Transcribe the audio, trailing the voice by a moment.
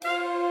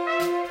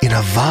In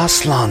a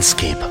vast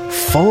landscape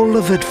full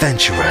of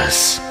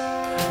adventurers,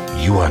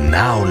 you are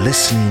now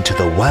listening to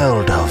the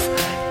world of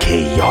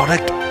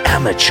chaotic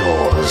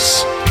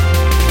amateurs.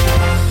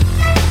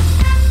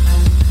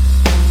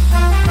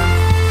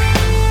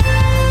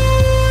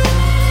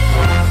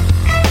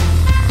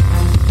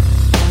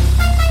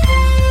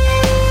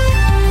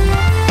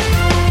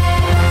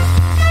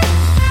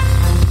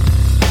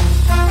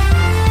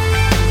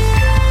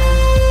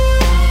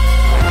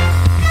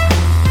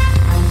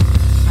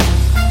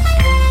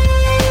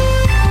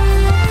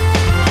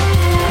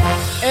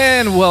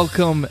 And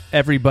welcome,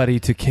 everybody,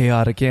 to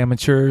Chaotic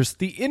Amateurs.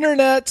 The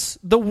internets,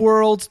 the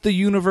worlds, the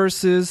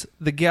universes,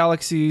 the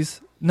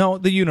galaxies. No,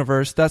 the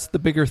universe. That's the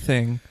bigger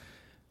thing.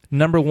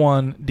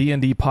 #1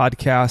 D&D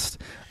podcast.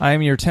 I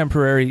am your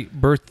temporary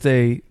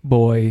birthday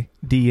boy,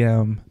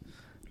 DM.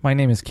 My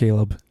name is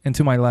Caleb. And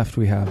to my left,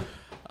 we have...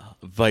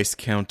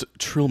 Viscount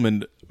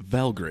Trillman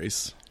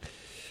Valgrace.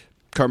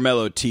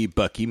 Carmelo T.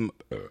 Bucky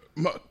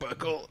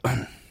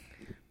Muckbuckle.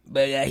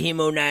 But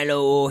Hemo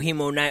Nilo or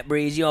Hemo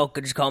Nightbreeze, y'all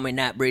could just call me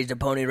Nightbreeze, the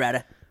Pony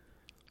Rider.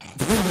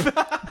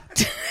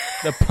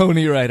 The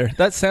Pony Rider.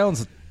 That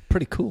sounds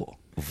pretty cool.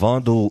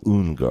 Vondel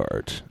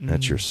Ungard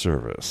at your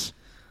service.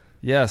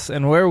 Yes,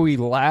 and where we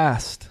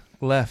last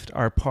left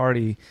our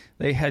party,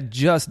 they had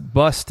just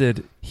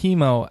busted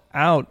Hemo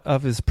out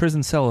of his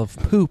prison cell of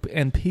poop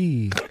and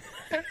pee.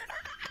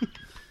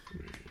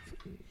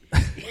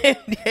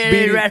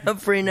 Right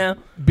up free now.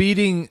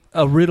 Beating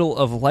a riddle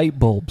of light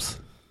bulbs.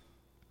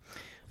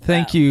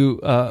 Thank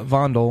you,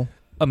 Vondel.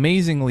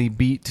 Amazingly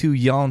beat 2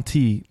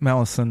 Yuan-Ti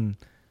Malison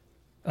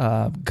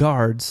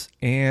guards,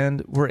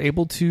 and were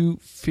able to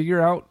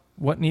figure out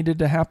what needed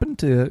to happen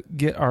to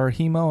get our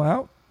Hemo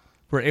out.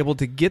 We're able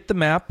to get the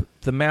map.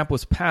 The map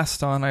was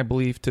passed on, I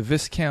believe, to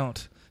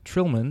Viscount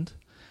Trillman.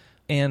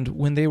 And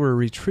when they were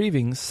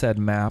retrieving said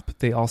map,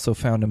 they also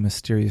found a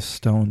mysterious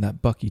stone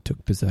that Bucky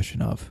took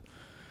possession of.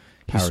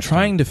 He's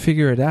trying to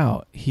figure it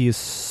out. He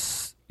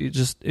is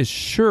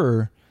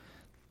sure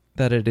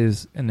that it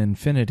is an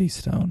Infinity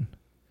Stone.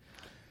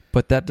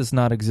 But that does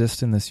not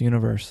exist in this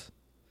universe.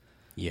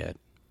 Yet.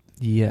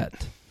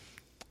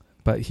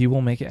 But he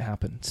will make it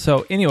happen.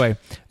 So anyway,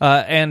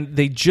 and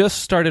they just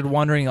started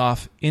wandering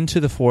off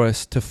into the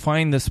forest to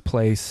find this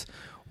place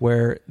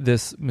where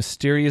this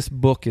mysterious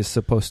book is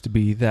supposed to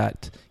be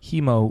that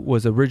Hemo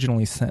was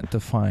originally sent to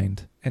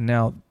find. And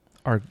now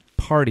our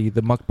party,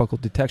 the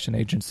Muckbuckle Detection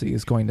Agency,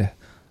 is going to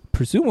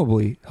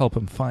presumably help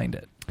him find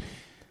it.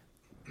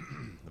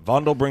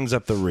 Vondel brings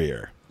up the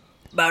rear.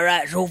 All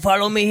right, so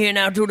follow me here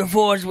now to the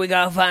forest. We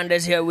gotta find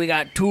this here. We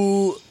got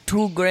two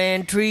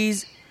grand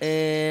trees.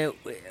 I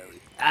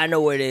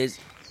know where it is.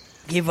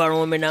 Keep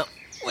following me now.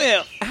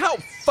 Well, how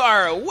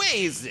far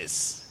away is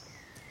this?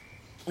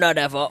 Not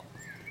that far.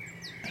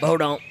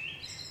 Hold on.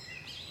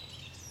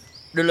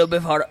 A little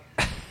bit farther.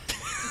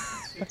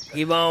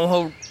 Keep on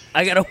hold.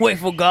 I gotta wait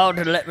for God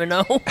to let me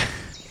know.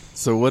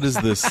 So what is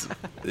this?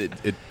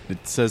 It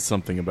says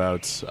something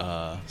about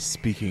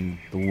speaking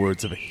the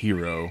words of a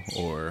hero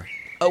or...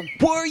 A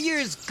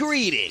warrior's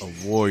greeting.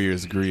 A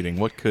warrior's greeting.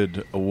 What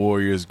could a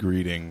warrior's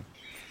greeting...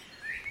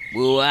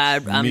 Well,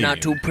 I'm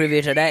not too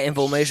privy to that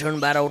information,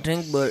 but I don't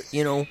think, but,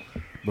 you know...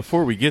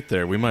 Before we get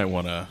there, we might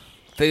want to...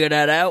 Figure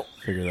that out?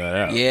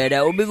 Yeah,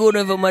 that would be good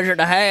information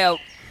to have.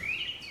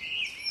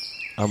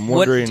 I'm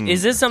wondering...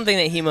 Is this something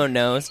that Hemo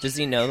knows? Does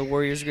he know the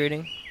warrior's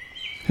greeting?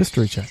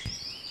 History check.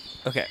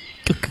 Okay.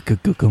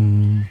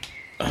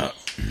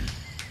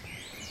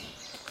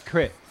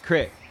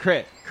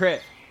 Crit.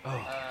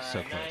 Oh,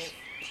 so close.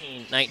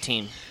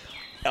 19.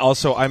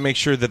 Also, I make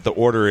sure that the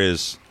order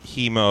is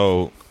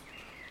Hemo,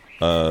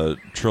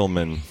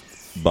 Trillman,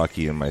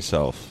 Bucky, and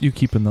myself. You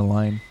keep in the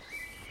line.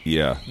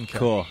 Yeah. Okay.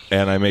 Cool.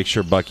 And I make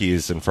sure Bucky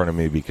is in front of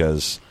me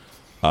because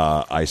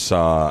I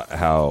saw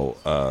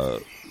how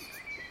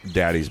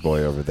Daddy's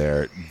boy over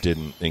there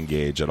didn't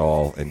engage at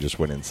all and just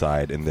went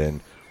inside and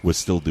then was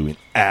still doing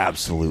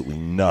absolutely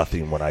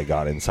nothing when I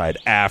got inside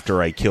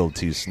after I killed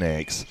 2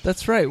 snakes.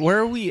 That's right. Where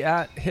are we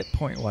at hit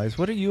point wise?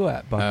 What are you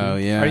at, Bucky? Oh,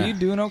 yeah. Are you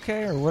doing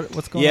okay, or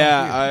what's going on?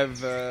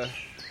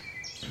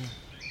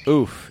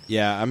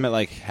 Yeah, I'm at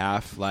like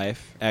half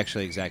life.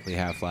 Actually, exactly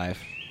half life.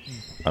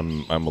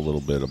 I'm a little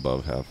bit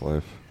above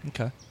half-life.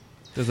 Okay.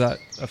 Does that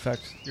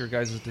affect your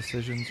guys'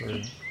 decisions, or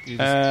are you just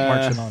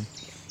marching on?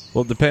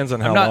 Well, it depends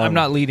on how long. I'm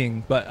not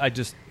leading, but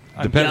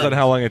Depends on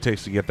how long it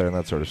takes to get there and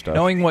that sort of stuff.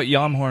 Knowing what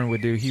Yamhorn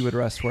would do, he would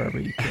rest wherever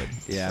he could.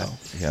 Yeah.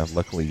 So. Yeah,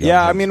 luckily.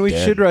 Yeah, I mean, we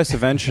should rest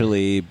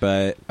eventually,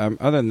 but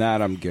other than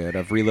that, I'm good.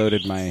 I've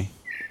reloaded my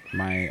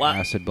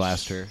acid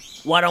blaster.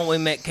 Why don't we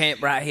make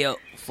camp right here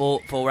for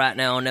right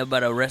now, and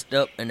everybody rest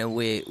up, and then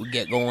we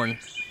get going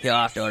here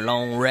after a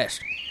long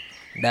rest.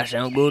 That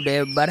sound good to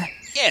everybody?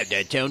 Yeah,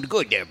 that sounds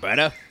good there,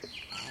 brother.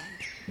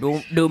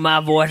 Do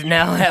my voice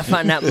now. Have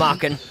fun not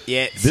mocking.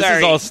 Yeah, This sorry.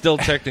 is all still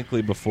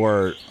technically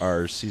before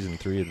our Season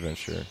 3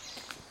 adventure.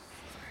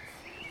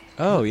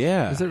 Oh,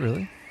 yeah. Is it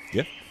really?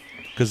 Yeah.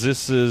 Because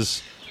this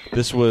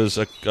was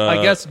a...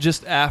 I guess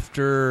just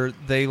after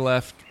they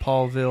left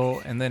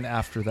Paulville, and then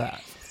after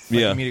that.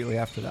 Immediately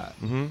after that.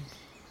 Mm-hmm.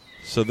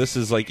 So this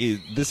is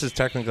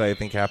technically, I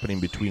think, happening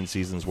between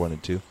seasons 1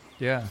 and 2.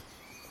 Yeah.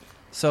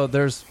 So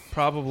there's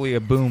probably a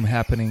boom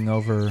happening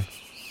over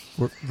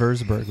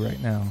Würzburg right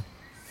now.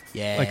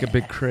 Yeah. Like a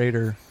big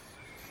crater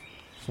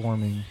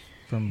forming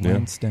from Yeah.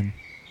 Winston.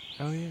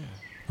 Oh yeah.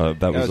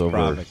 That was over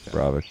Bravik, though.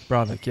 Bravik.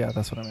 Bravik, yeah,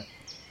 that's what I meant.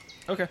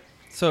 Okay.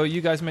 So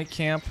you guys make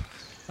camp.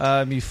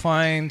 You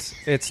find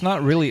it's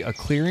not really a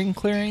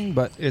clearing,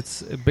 but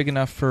it's big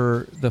enough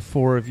for the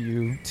 4 of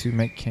you to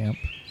make camp.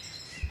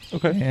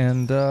 Okay.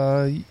 And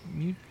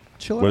you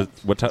chill out.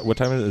 What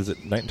time is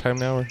it? Nighttime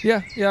now? Or?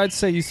 Yeah, I'd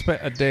say you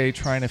spent a day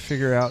trying to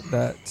figure out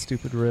that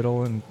stupid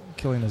riddle and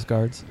killing his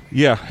guards.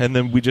 Yeah, and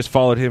then we just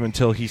followed him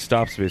until he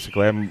stops.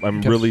 Basically, I'm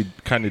Okay. really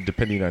kind of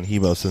depending on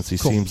Hemo since he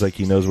Cool. seems like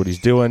he knows what he's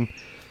doing,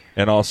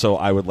 and also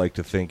I would like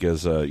to think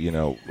as a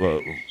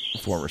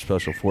former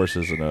special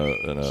forces and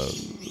a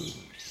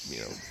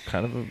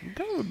kind of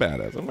a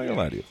badass. I'm not gonna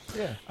lie to you.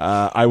 Yeah.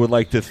 I would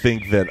like to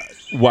think that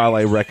while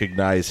I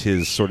recognize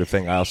his sort of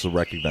thing, I also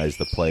recognize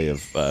the play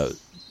of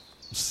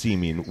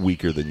seeming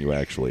weaker than you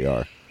actually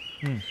are.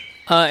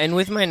 And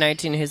with my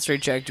 19 history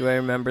check, do I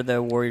remember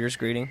the warrior's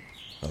greeting?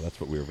 Oh,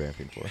 that's what we were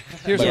vamping for.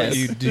 Here's Yes. what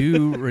you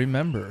do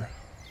remember.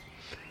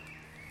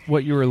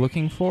 What you were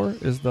looking for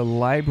is the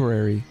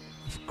library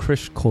of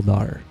Krish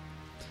Koldar.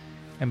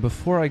 And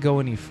before I go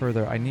any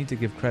further, I need to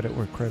give credit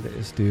where credit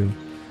is due.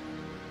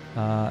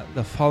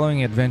 The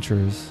following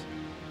adventures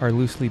are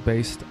loosely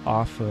based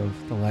off of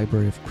the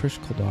library of Krish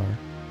Koldar,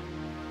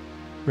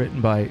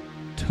 written by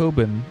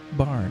Tobin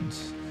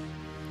Barnes.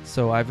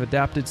 So I've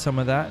adapted some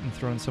of that and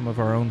thrown some of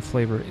our own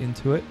flavor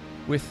into it.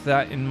 With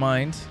that in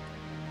mind,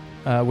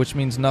 which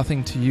means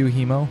nothing to you,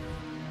 Hemo,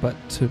 but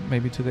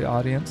maybe to the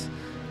audience.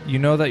 You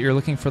know that you're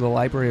looking for the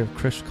library of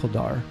Krish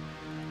Koldar.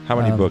 How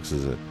many books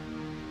is it?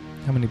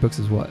 How many books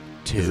is what?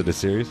 Is it a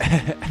series?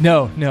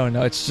 No,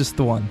 it's just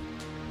the one.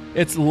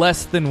 It's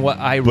less than what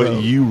I wrote.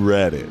 But you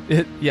read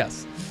it.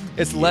 Yes.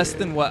 It's less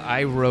than what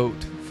I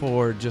wrote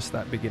for just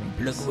that beginning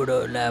Look piece. for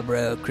the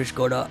library, Chris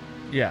Koda.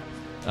 Yeah.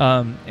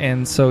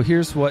 And so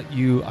here's what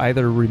you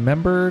either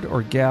remembered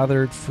or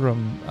gathered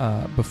from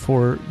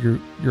before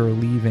you're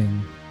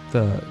leaving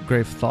the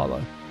Grave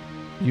Thala.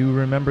 You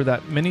remember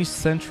that many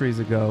centuries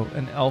ago,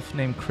 an elf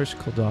named Krish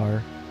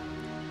Koldar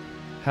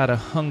had a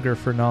hunger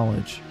for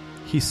knowledge.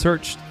 He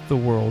searched the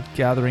world,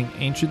 gathering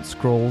ancient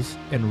scrolls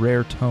and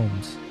rare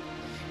tomes.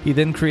 He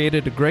then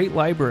created a great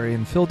library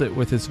and filled it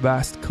with his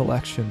vast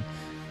collection.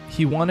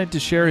 He wanted to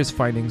share his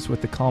findings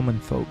with the common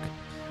folk.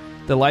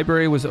 The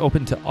library was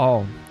open to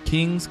all.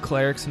 Kings,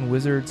 clerics, and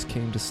wizards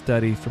came to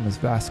study from his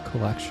vast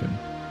collection.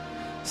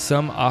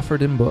 Some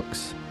offered him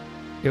books.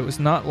 It was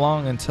not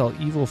long until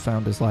evil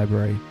found his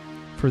library,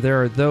 for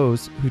there are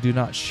those who do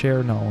not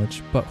share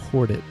knowledge but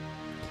hoard it.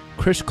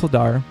 Krish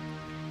Koldar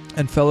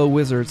and fellow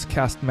wizards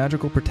cast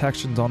magical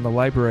protections on the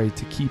library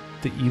to keep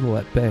the evil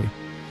at bay.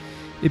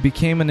 It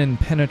became an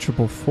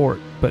impenetrable fort,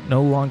 but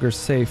no longer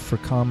safe for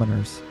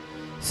commoners.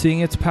 Seeing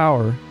its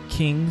power,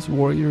 kings,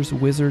 warriors,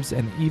 wizards,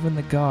 and even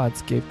the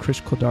gods gave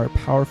Krish Koldar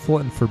powerful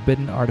and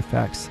forbidden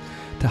artifacts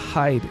to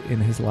hide in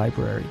his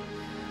library.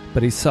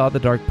 But he saw the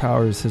dark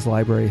powers his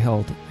library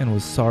held and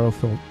was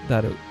sorrowful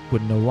that it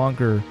would no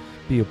longer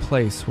be a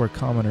place where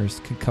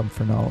commoners could come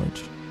for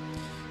knowledge.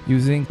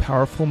 Using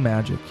powerful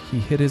magic, he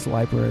hid his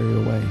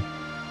library away,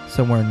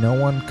 somewhere no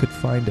one could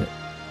find it.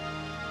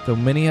 Though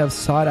many have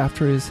sought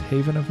after his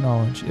haven of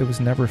knowledge, it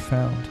was never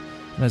found,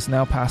 and has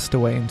now passed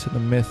away into the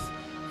myth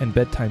and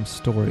bedtime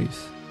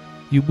stories.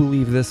 You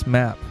believe this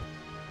map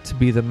to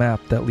be the map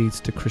that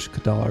leads to Krish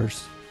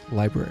Koldar's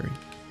library.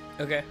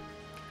 Okay.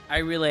 I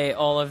relay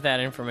all of that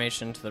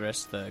information to the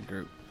rest of the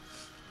group.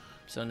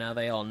 So now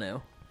they all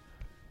know.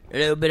 A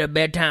little bit of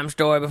bedtime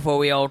story before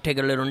we all take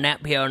a little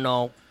nap here in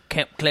our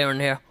camp clearing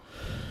here.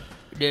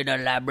 Did the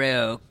library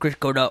of Chris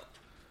Koda.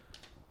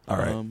 All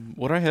right.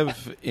 Would I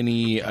have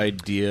any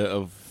idea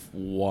of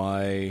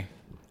why?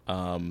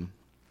 God,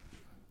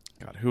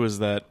 who is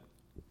that?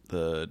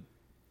 The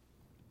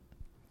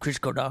Chris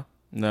Koda.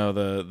 no,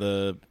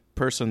 the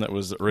person that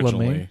was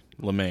originally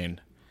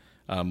Lemaine.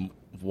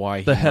 Why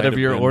he The head might of have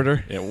your been-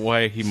 order? Yeah,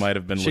 why he might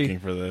have been She- looking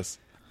for this.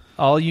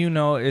 All you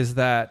know is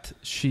that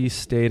she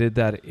stated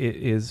that it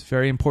is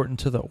very important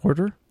to the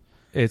order.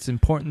 It's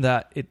important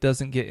that it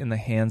doesn't get in the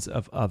hands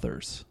of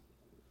others.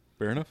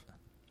 Fair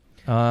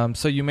enough.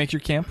 So you make your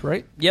camp,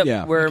 right? Yep,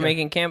 Yeah. we're Okay.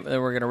 making camp.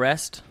 We're going to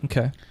rest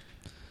Okay.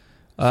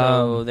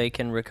 so they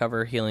can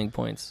recover healing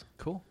points,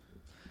 Cool.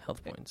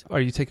 health points. Are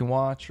you taking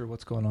watch or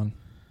what's going on?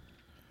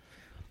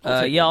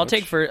 I'll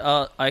take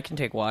for. I can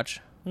take watch.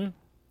 Hmm.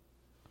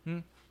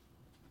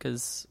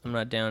 Because I'm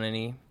not down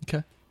any.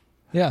 Okay.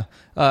 Yeah.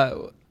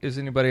 Is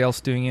anybody else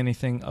doing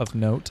anything of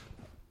note?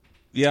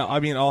 Yeah,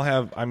 I've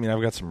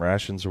got some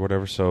rations or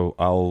whatever.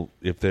 So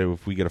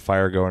if we get a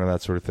fire going and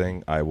that sort of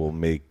thing, I'll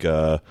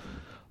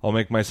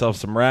make myself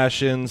some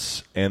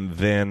rations, and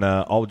then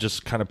I'll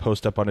just kind of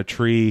post up on a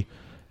tree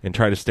and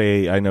try to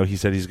stay. I know he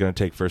said he's going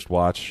to take first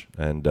watch,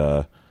 and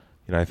I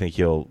think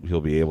he'll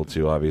be able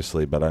to,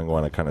 obviously. But I'm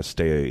going to kind of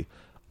stay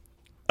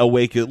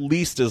awake at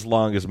least as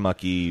long as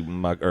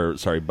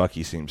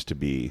Bucky seems to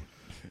be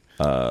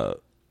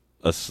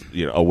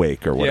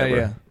awake or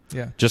whatever.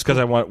 Yeah. Just because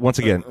I want, once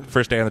again,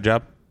 first day on the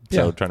job.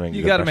 So Yeah. trying to make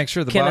You got to make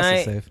sure the boss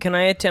is safe. Can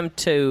I attempt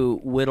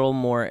to whittle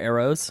more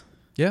arrows?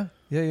 Yeah.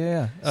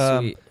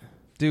 Sweet.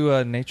 Do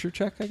a nature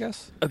check, I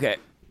guess, Okay.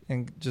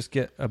 and just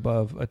get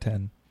above a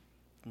 10.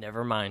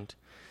 Never mind.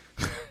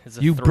 It's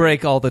a You 3.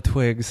 break all the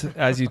twigs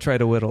as you try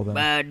to whittle them.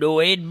 By the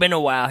way, it's been a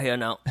while here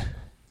now.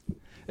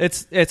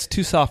 It's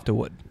too soft to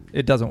wood.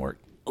 It doesn't work.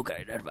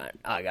 Okay, that's fine.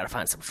 I gotta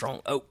find some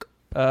strong oak.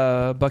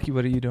 Bucky,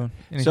 what are you doing?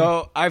 Anything?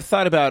 So I've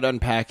thought about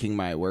unpacking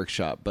my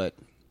workshop, but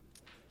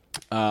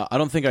I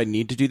don't think I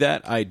need to do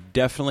that. I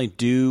definitely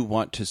do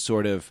want to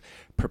sort of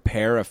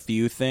prepare a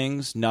few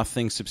things,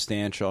 nothing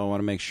substantial. I want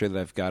to make sure that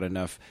I've got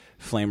enough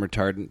flame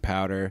retardant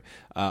powder.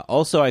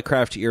 Also, I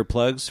craft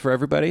earplugs for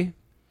everybody,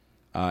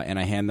 and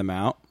I hand them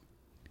out.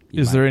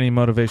 Is there any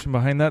motivation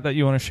behind that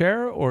you want to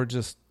share, or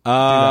just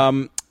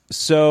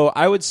So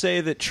I would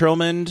say that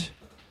Trilmond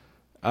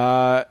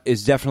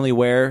is definitely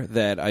aware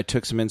that I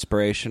took some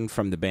inspiration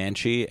from the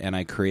Banshee, and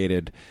I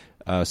created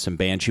some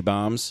Banshee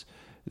bombs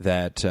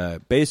that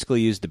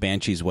basically use the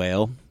Banshee's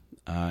wail,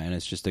 and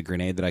it's just a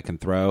grenade that I can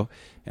throw.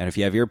 And if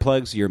you have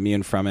earplugs, you're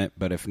immune from it,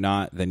 but if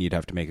not, then you'd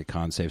have to make a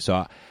con save.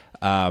 So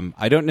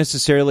I don't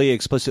necessarily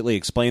explicitly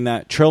explain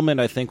that. Trilmond,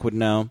 I think, would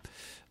know.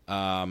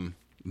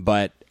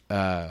 But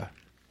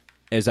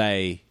as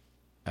I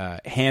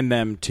hand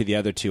them to the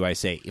other two, I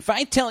say, if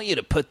I tell you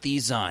to put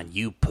these on,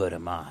 you put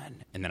them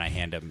on. And then I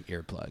hand them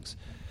earplugs.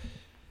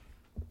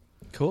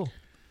 cool?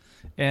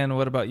 And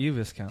what about you,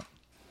 Viscount?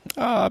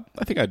 I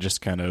think I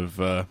just kind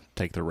of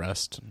take the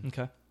rest.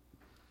 Okay,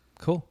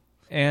 cool.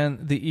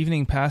 And the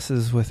evening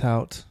passes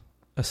without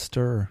a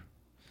stir.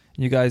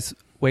 You guys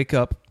wake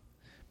up,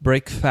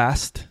 break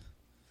fast,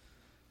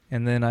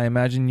 and then I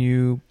imagine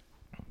you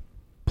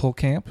pull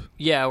camp.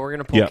 Yeah, we're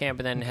gonna pull Yeah. camp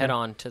and then head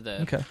on to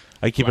the. Okay.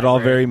 I keep it all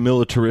library. very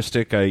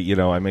militaristic.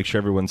 I make sure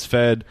everyone's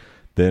fed.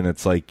 Then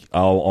it's like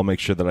I'll make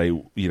sure that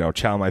I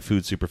chow my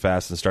food super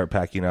fast and start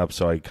packing up,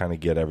 so I kind of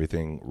get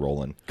everything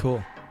rolling.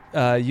 Cool.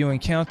 You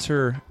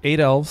encounter 8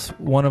 elves,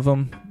 one of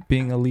them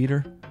being a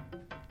leader,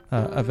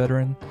 a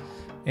veteran,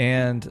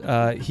 and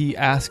he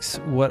asks,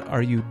 "What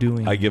are you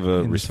doing?" I give a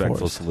in this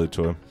respectful forest?" salute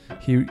to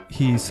him.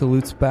 He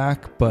salutes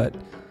back, but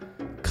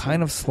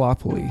kind of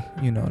sloppily,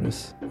 you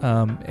notice.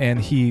 And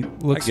he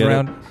looks get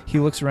around. He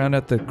looks around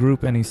at the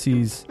group and he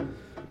sees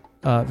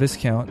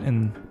Viscount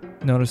and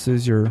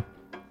notices your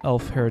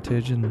elf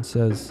heritage and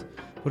says,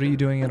 "What are you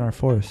doing in our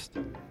forest?"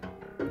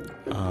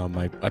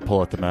 I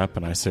pull out the map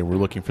and I say, we're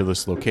looking for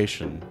this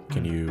location.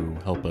 Can you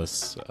help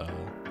us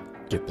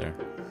get there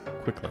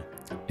quickly?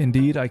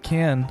 Indeed, I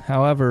can.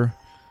 However,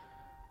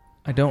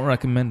 I don't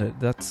recommend it.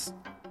 That's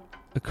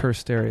a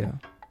cursed area.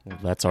 Well,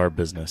 that's our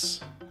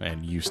business,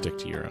 and you stick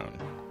to your own.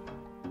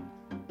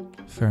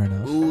 Fair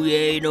enough. Ooh,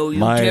 yeah, you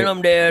My- tell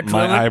them there, My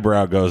Trimmer.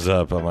 eyebrow goes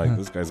up. I'm like,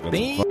 this guy's got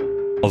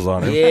some balls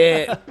on him.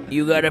 Yeah,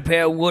 you got a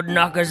pair of wood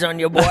knockers on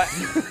your boy.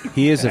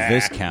 He is a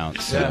Viscount,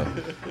 so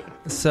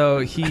So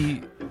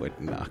he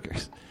wooden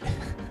knockers.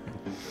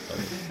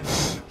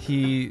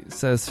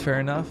 says,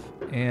 "Fair enough,"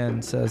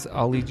 and says,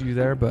 "I'll lead you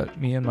there,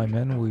 but me and my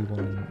men, we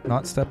will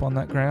not step on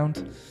that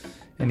ground."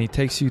 And he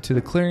takes you to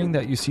the clearing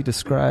that you see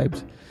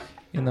described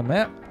in the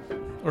map,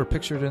 or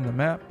pictured in the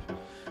map,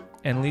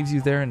 and leaves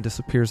you there and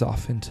disappears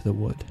off into the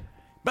wood.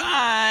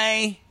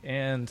 Bye!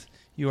 And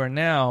you are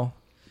now...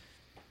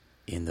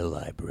 In the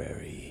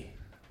library.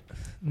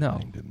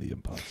 No. The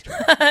imposter.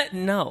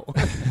 No.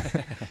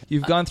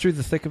 You've gone through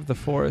the thick of the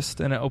forest,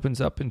 and it opens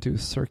up into a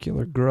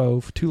circular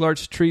grove. 2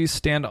 large trees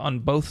stand on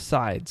both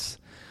sides.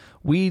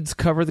 Weeds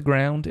cover the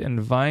ground, and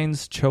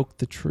vines choke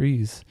the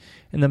trees.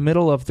 In the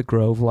middle of the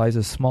grove lies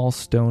a small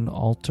stone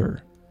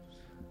altar.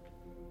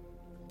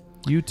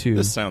 You two...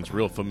 This sounds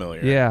real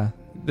familiar. Yeah,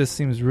 this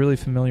seems really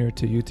familiar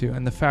to you two,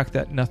 and the fact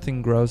that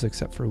nothing grows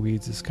except for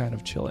weeds is kind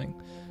of chilling.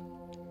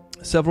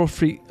 Several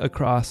feet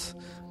across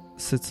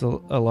sits a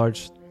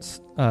large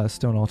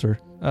stone altar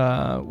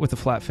with a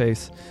flat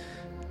face,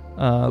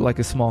 like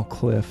a small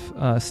cliff.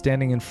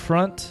 Standing in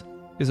front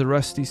is a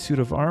rusty suit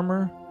of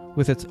armor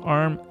with its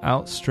arm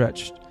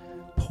outstretched,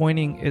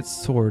 pointing its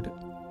sword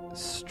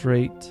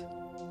straight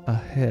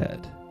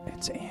ahead.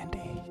 It's Andy.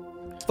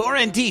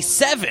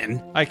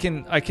 4ND7? I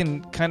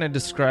can kind of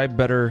describe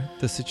better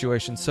the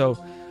situation.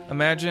 So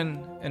imagine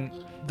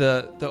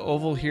the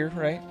oval here,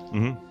 right?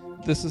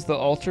 Mm-hmm. This is the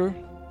altar,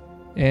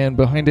 and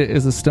behind it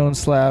is a stone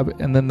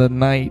slab, and then the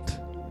knight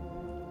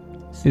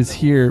is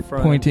here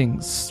Front.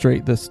 pointing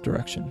straight this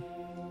direction.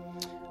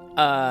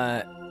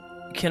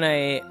 Can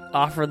I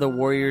offer the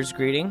warrior's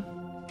greeting?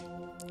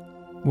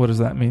 What does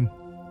that mean?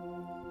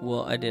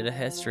 Well, I did a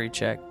history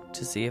check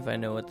to see if I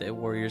know what the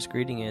warrior's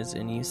greeting is,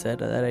 and you said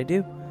that I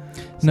do.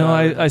 No,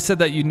 So- I said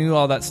that you knew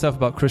all that stuff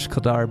about Krish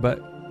Kaldar,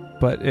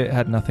 but it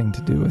had nothing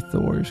to do with the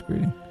warrior's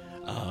greeting.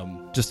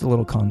 Just a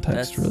little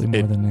context, That's- really,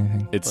 more than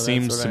anything. It Well,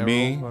 seems that's to what I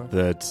me roll for.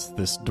 that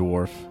this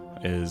dwarf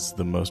is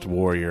the most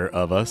warrior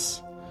of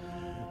us.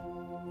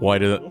 Why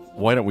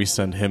don't we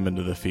send him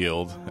into the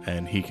field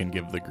and he can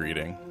give the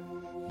greeting?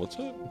 What's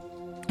up?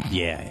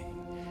 Yeah.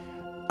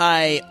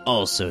 I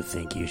also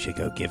think you should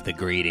go give the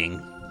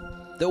greeting.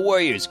 The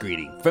warrior's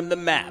greeting from the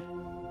map.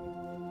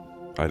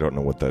 I don't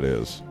know what that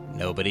is.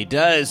 Nobody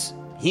does.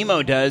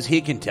 Hemo does. He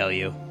can tell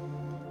you.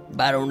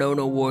 I don't know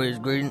no warrior's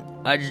greeting.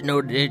 I just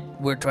know that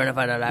we're trying to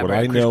find out. Would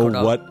I know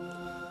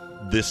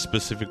what this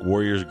specific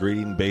warrior's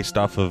greeting based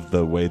off of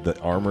the way the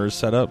armor is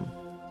set up?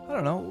 I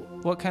don't know.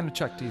 What kind of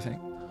check do you think?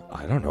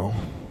 I don't know.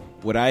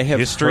 Would I have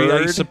History,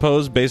 heard? I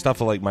suppose, based off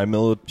of like my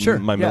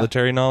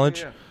military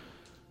knowledge.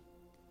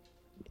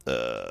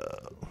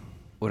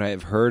 Would I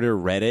have heard or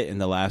read it in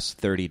the last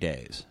 30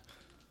 days?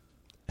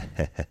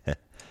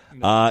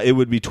 It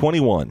would be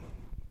 21.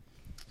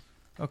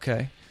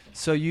 Okay.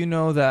 So you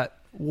know that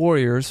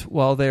warriors,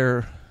 while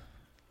they're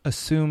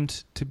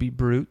assumed to be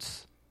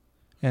brutes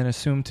and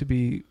assumed to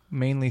be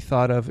mainly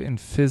thought of in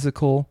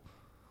physical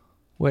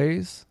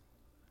ways,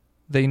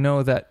 they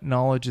know that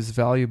knowledge is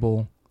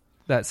valuable,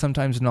 that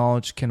sometimes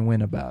knowledge can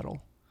win a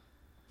battle.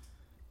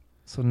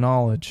 So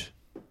knowledge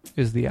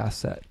is the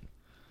asset,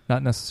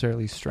 not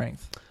necessarily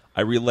strength.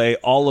 I relay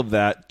all of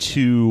that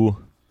to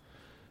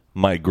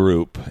my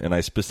group, and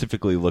I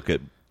specifically look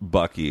at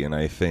Bucky, and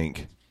I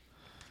think,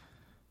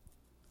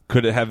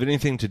 could it have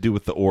anything to do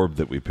with the orb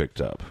that we picked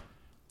up?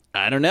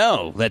 I don't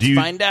know. Let's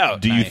find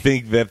out. Do you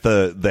think that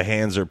the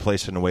hands are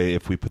placed in a way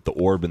if we put the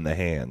orb in the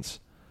hands?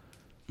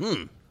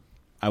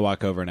 I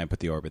walk over and I put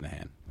the orb in the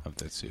hand of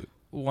the suit.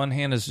 One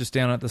hand is just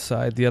down at the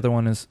side. The other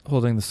one is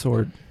holding the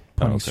sword,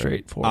 pointing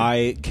straight forward.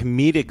 I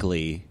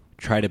comedically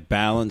try to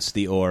balance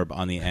the orb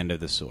on the end of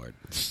the sword.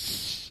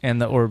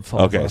 And the orb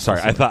falls Okay, off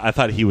sorry. the sword. I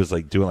thought he was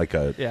like doing like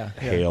a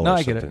hail No, or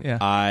I something. get it. Yeah.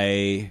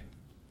 I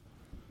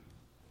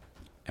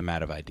am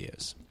out of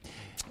ideas.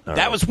 All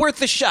that right. was worth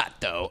the shot,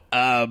 though.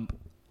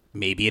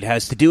 Maybe it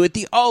has to do with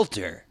the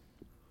altar.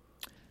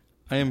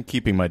 I am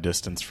keeping my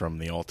distance from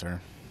the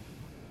altar.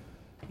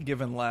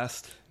 Given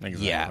last.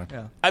 Exactly.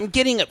 Yeah. I'm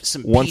getting up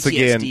some Once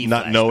PTSD again,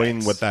 not knowing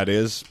flashbacks. what that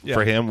is Yeah.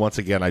 for him, once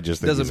again, I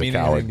just think Doesn't he's mean a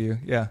coward. anything to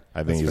you. Yeah.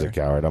 I think that's he's fair. a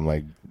coward. I'm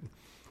like,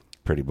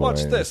 pretty boring.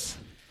 Watch this.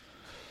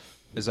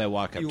 As I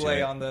walk up You to lay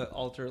it. on the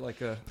altar like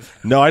a...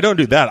 No, I don't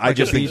do that. I Like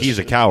just a think leech. he's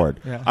a coward.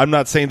 Yeah. I'm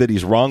not saying that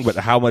he's wrong, but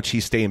how much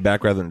he's staying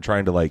back rather than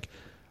trying to like.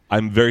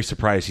 I'm very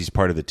surprised he's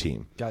part of the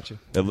team. Gotcha.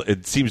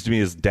 It seems to me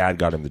his dad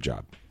got him the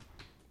job.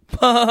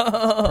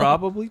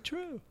 Probably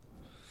true.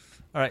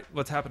 All right.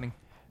 What's happening?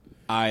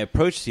 I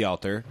approach the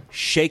altar,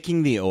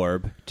 shaking the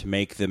orb to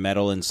make the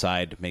metal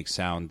inside make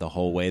sound the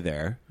whole way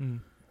there,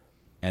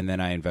 and then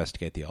I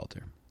investigate the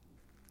altar.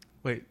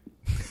 Wait.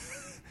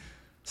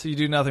 So you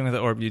do nothing with the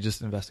orb. You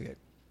just investigate.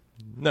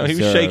 No, he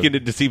was So- shaking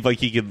it to see if like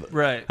he could.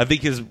 Right. I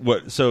think his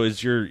what. So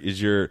is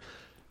your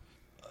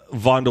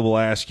Vonda will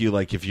ask you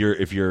like if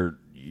your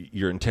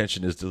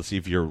intention is to see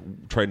if you're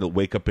trying to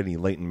wake up any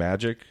latent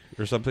magic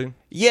or something.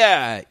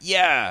 Yeah.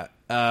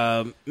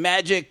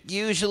 Magic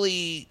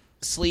usually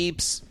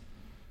sleeps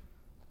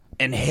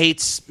and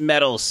hates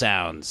metal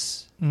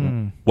sounds.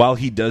 While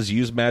he does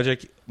use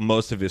magic,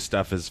 most of his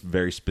stuff is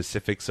very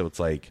specific. So it's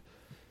like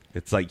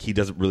he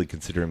doesn't really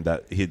consider him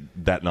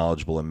that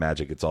knowledgeable in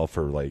magic. It's all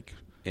for like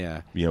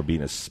Yeah.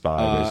 being a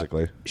spy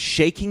basically.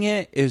 Shaking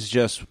it is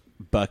just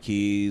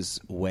Bucky's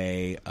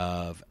way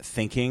of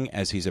thinking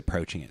as he's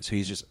approaching it. So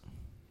he's just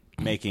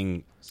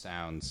making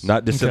sounds.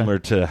 Not dissimilar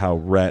to how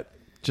Rhett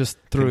Just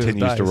threw his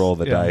continues to dice. roll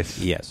the Yeah. dice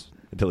Yes.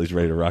 until he's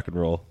ready to rock and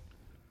roll.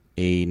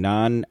 A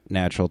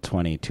non-natural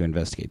 20 to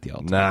investigate the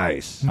altar.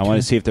 Nice. I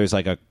want to see if there's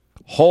like a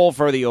hole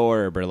for the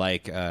orb or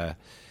like a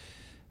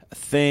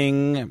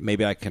thing.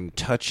 Maybe I can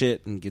touch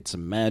it and get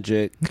some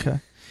magic.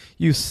 Okay.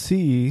 You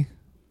see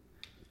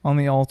on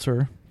the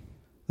altar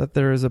that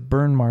there is a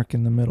burn mark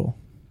in the middle.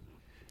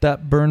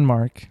 That burn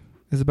mark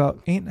is about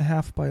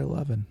 8.5 by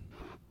 11.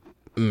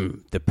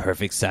 The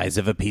perfect size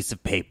of a piece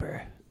of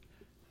paper.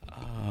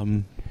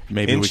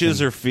 Maybe Inches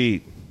we or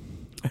feet?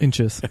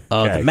 Inches.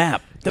 Okay. The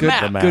map. The Good,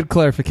 map. map. Good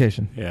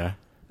clarification. yeah.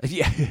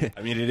 Yeah.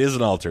 I mean, it is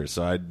an altar,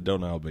 so I don't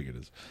know how big it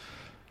is.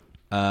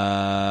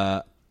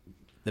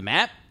 The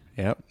map?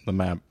 Yep. The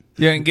map.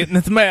 You ain't getting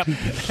its map.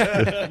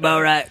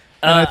 About right.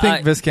 And I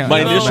think Viscount My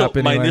has the initial map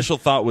anyway. my initial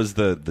thought was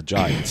the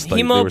giants. Like,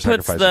 they were Hemo puts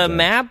sacrificing the giants.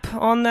 map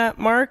on that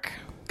mark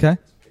Okay.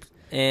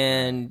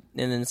 and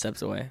then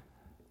steps away.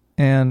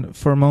 And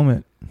for a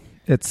moment,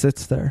 it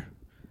sits there.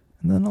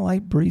 And then a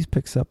light breeze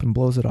picks up and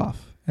blows it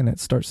off. And it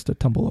starts to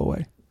tumble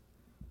away.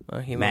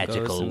 Well, Hemo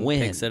Magical goes and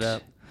wind. picks it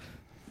up.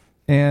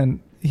 And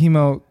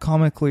Hemo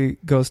comically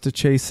goes to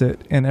chase it.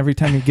 And every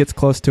time he gets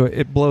close to it,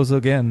 it blows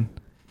again.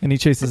 And he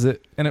chases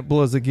it, and it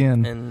blows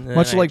again. And then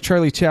Much I- like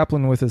Charlie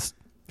Chaplin with his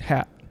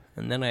hat.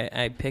 And then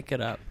I pick it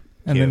up.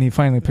 And then he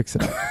finally picks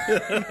it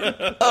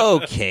up.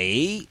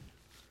 Okay.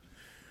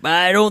 But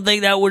I don't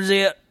think that was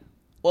it.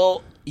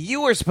 Well,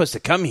 you were supposed to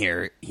come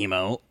here,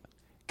 Hemo.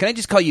 Can I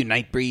just call you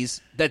Night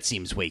Breeze? That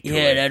seems way cooler.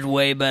 Yeah, that's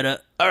way better.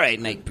 All right,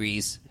 Night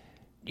Breeze.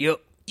 Yep.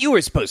 You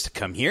were supposed to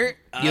come here.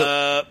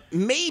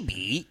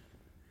 Maybe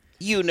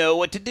you know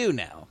what to do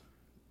now.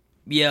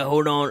 Yeah,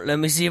 hold on. Let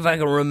me see if I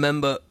can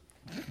remember.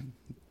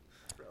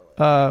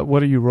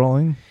 What are you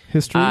rolling?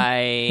 History? I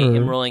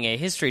am rolling a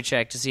history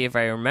check to see if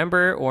I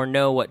remember or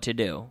know what to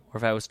do, or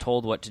if I was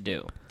told what to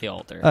do. The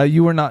altar.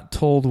 You were not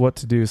told what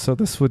to do, so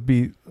this would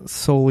be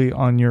solely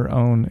on your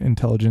own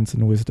intelligence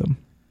and wisdom.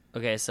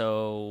 Okay,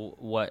 so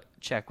what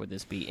check would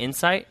this be?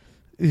 Insight?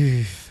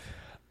 If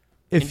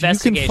you can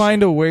Investigation.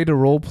 find a way to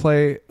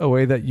roleplay a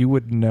way that you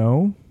would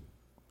know,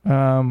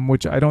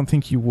 which I don't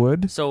think you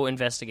would. So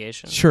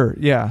investigation. Sure,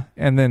 yeah,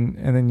 and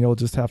then you'll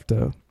just have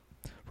to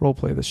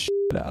roleplay the shit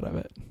out of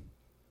it.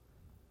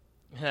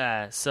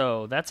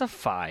 So that's a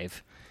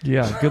 5.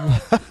 Yeah, good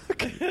luck.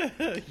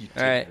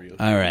 All right.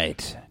 All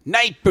right.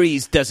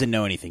 Nightbreeze doesn't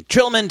know anything.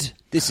 Trillmond,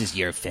 this is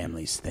your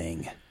family's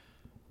thing.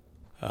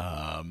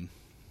 I'll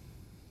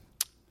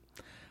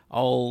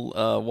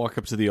walk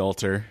up to the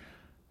altar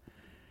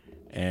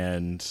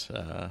and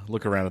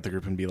look around at the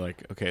group and be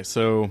like, okay,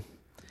 so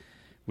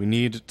we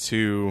need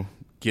to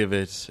give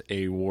it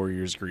a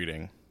warrior's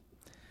greeting.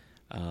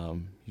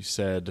 You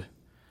said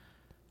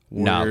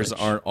warriors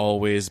Knowledge. aren't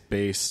always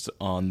based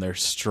on their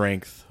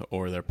strength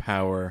or their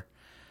power,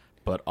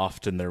 but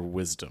often their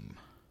wisdom.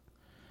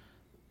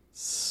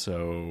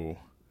 So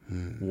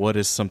what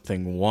is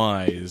something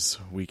wise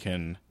we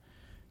can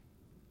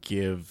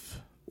give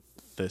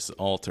this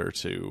altar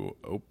to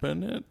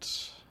open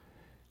it?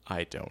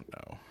 I don't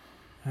know.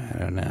 I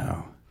don't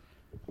know.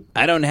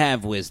 I don't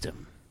have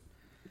wisdom,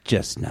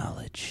 just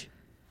knowledge.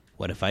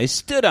 What if I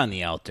stood on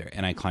the altar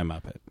and I climb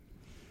up it?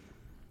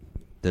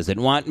 Does it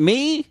want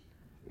me?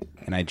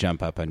 And I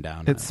jump up and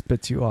down. It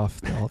spits you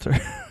off the altar.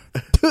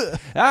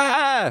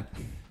 Ah!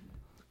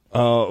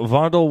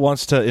 Vondel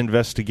wants to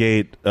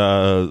investigate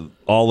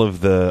all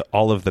of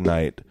the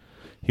night.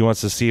 He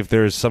wants to see if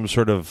there's some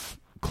sort of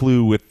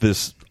clue with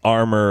this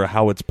armor,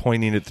 how it's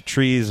pointing at the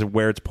trees and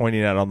where it's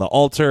pointing at on the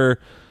altar.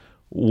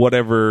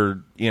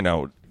 Whatever, he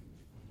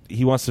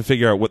wants to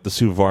figure out what the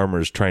suit of armor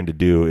is trying to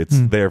do. It's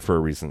there for a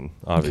reason,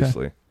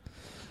 obviously.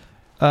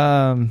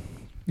 Yeah,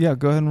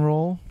 go ahead and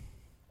roll.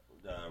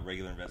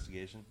 Regular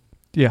investigation?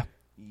 Yeah.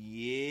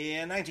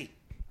 Yeah, 19.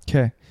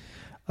 Okay.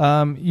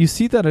 You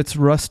see that it's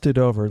rusted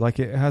over, like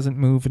it hasn't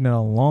moved in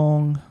a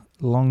long,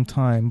 long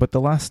time. But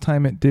the last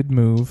time it did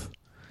move,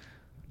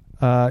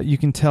 you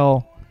can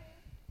tell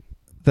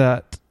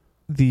that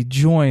the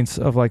joints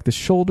of like the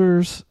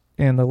shoulders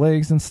and the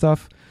legs and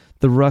stuff,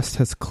 the rust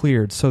has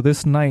cleared. So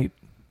this knight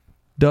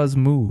does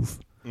move.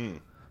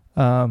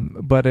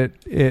 But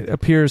it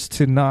appears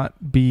to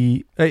not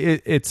be...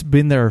 It's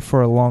been there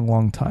for a long,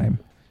 long time,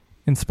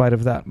 in spite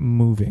of that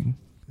moving.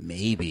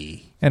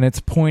 Maybe. And it's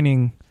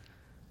pointing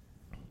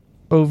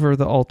over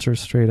the altar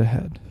straight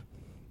ahead.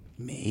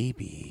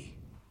 Maybe.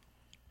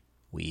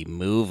 We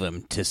move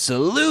him to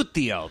salute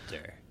the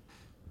altar.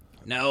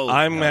 No.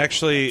 I'm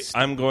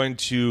going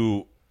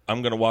to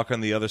walk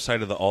on the other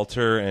side of the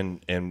altar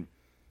and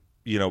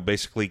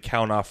basically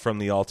count off from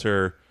the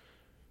altar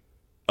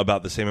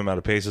about the same amount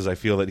of paces I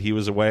feel that he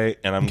was away,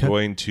 and I'm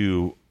going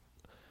to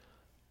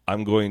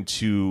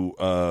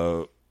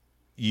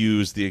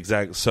use the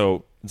exact,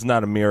 so it's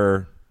not a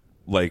mirror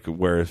like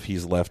where if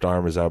his left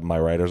arm is out, my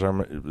right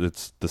arm,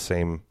 it's the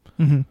same.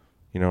 You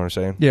know what I'm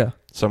saying? Yeah.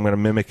 So I'm going to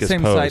mimic his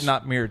Same pose. side,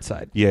 not mirrored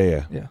side.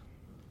 Yeah. Yeah.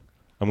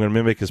 I'm going to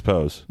mimic his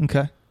pose.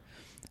 Okay.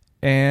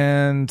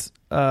 And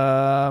go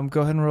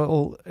ahead and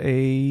roll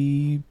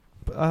a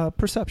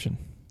perception.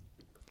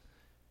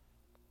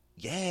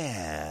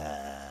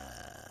 Yeah.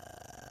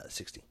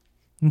 60.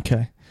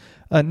 Okay.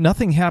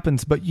 Nothing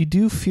happens, but you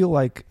do feel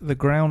like the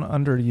ground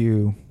under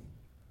you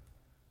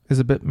is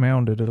a bit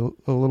mounded, a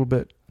little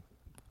bit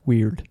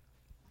weird.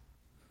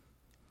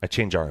 I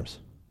change arms.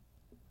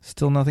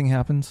 Still nothing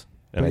happens.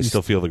 And but I you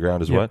still feel the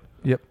ground is what?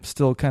 Yep.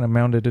 Still kind of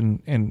mounded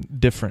and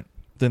different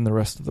than the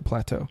rest of the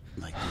plateau.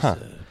 Like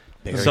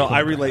So I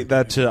relate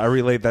that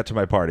to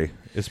my party,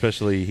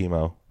 especially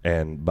Hemo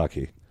and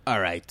Bucky. All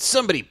right,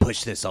 somebody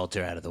push this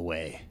altar out of the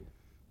way.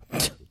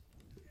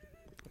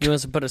 You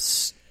want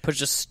to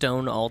push a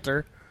stone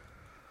altar?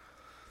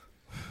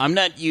 I'm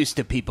not used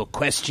to people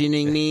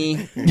questioning me,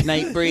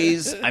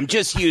 Nightbreeze. I'm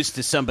just used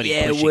to somebody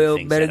pushing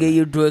things better out of get me.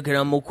 you to it, because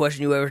I'm going to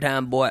question you every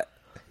time, boy.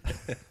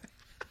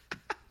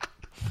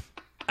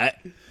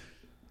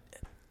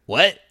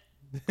 What?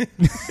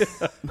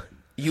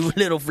 You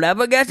little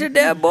flabbergasted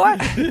there, boy.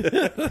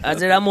 I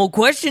said, I'm going to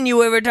question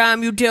you every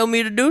time you tell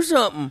me to do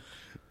something.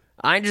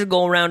 I ain't just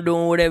going around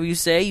doing whatever you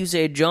say. You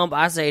say jump,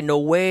 I say no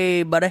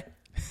way, buddy.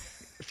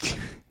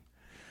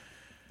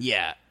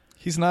 Yeah.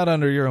 He's not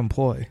under your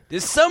employ.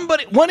 Does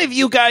one of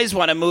you guys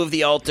want to move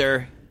the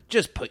altar?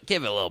 Just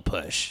give it a little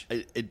push.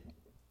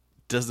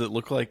 Does it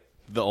look like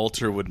the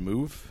altar would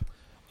move?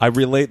 I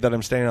relate that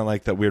I'm standing on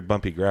like that weird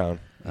bumpy ground.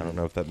 I don't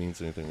know if that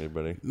means anything to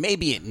anybody.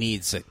 Maybe it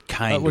needs a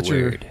kind What's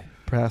word. your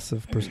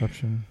passive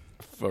perception?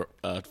 For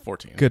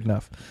 14. Good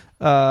enough.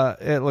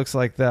 It looks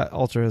like that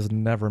altar has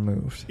never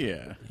moved.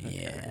 Yeah.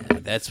 Yeah,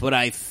 that's what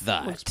I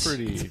thought. Looks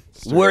pretty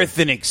Worth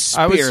an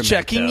experiment. I was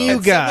checking though. you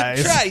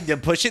guys. Tried to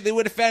push it, they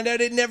would have found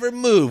out it never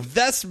moved.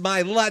 Thus,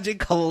 my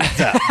logic holds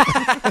up.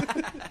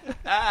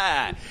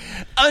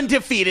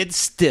 Undefeated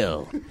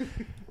still.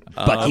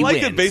 Bucky I like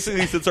wins. that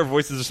basically since our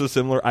voices are so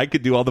similar, I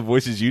could do all the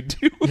voices you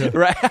do.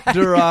 Right?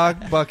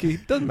 Duroc, Bucky,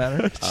 doesn't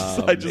matter.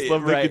 I just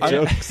love making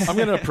jokes. I'm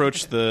gonna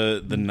approach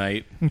the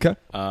knight, Okay.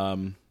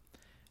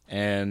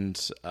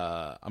 and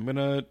I'm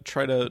gonna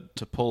try to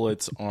pull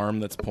its arm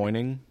that's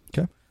pointing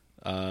Okay.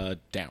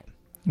 down.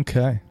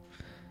 Okay.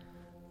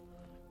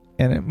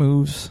 And it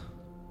moves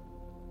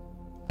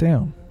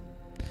down.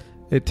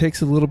 It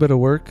takes a little bit of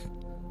work,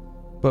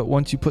 but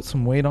once you put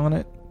some weight on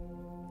it,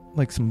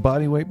 like some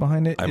body weight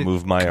behind it, I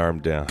move my arm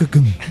down.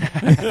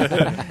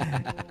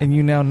 and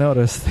you now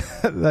notice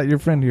that your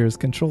friend here is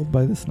controlled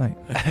by this knight.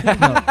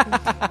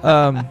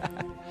 No.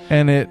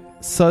 And it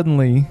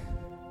suddenly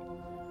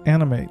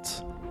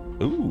animates,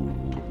 Ooh.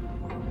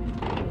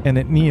 and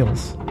it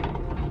kneels,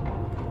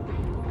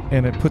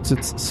 and it puts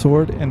its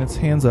sword and its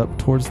hands up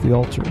towards the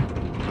altar,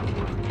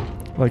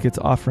 like it's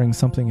offering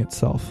something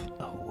itself.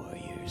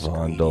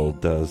 Vondel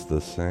does the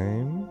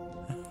same.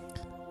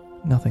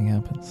 Nothing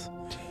happens.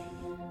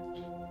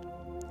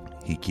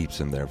 He keeps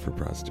him there for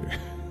Proster,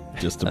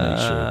 just to make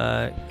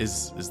sure.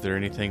 Is there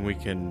anything we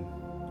can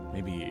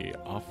maybe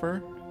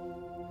offer?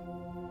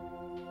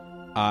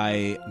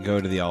 I go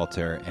to the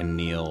altar and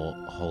kneel,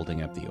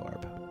 holding up the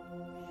orb.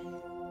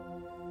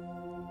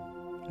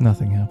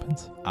 Nothing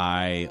happens.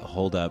 I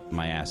hold up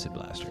my acid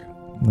blaster.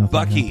 Nothing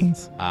Bucky.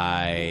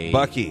 happens.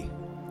 Bucky.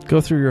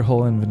 Go through your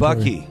whole inventory.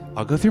 Bucky.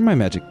 I'll go through my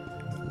magic.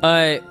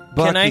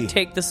 Can I Bucky.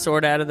 take the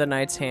sword out of the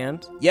knight's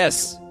hand?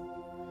 Yes.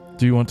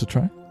 Do you want to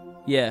try?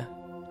 Yeah,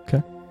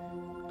 Okay.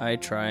 I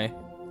try.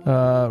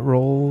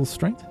 Roll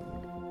strength.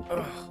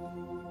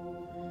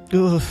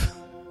 Ugh.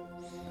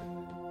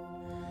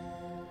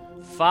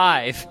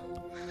 5.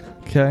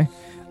 Okay.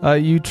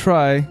 You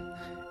try.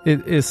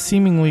 It is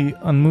seemingly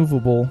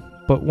unmovable,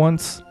 but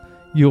once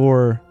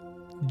your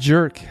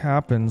jerk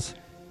happens,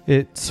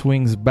 it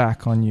swings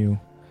back on you,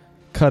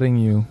 cutting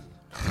you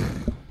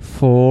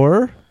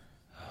for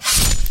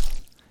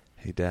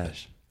Hey,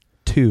 Dash.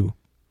 2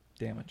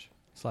 damage.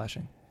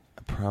 Slashing.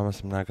 I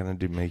promise I'm not going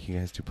to make you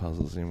guys do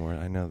puzzles anymore.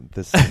 I know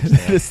this.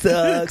 This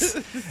sucks.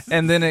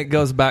 And then it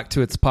goes back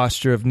to its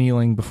posture of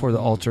kneeling before the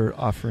altar,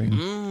 offering.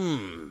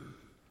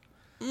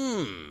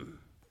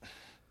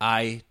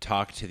 I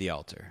talk to the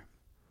altar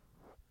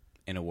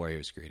in a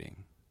warrior's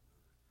greeting.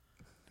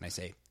 And I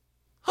say,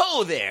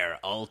 "Ho there,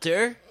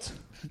 altar.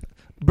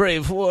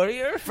 Brave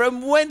warrior.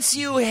 From whence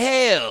you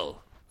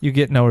hail?" You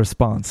get no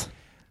response.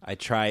 I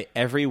try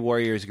every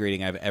warrior's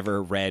greeting I've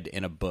ever read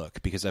in a book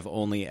because I've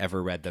only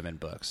ever read them in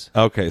books.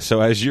 Okay, so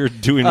as you're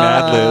doing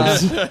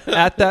Mad Libs,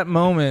 At that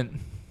moment,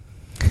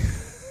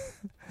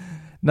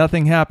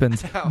 nothing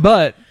happens.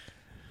 But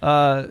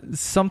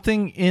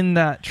something in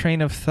that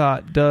train of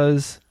thought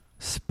does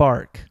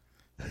spark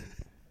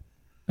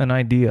an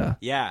idea.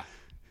 Yeah.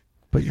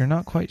 But you're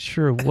not quite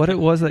sure what it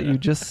was that you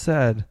just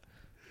said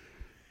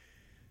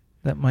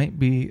that might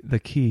be the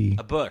key.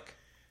 A book.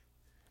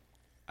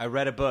 I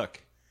read a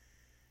book.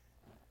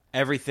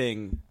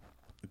 Everything.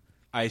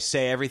 I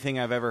say everything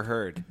I've ever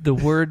heard. The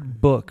word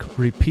book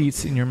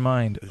repeats in your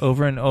mind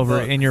over and over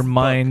Book, in your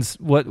mind's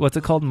what's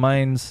it called?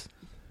 Mind's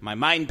My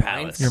mind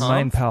palace. your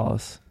mind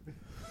palace.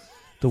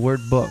 The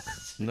word book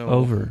No.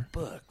 over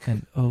Book.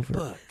 and over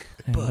Book.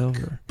 and Book.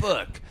 over.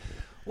 Book.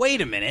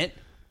 Wait a minute.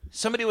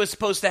 Somebody was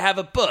supposed to have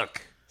a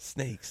book.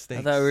 snakes.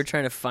 I thought we were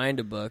trying to find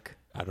a book.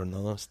 I don't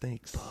know,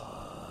 snakes.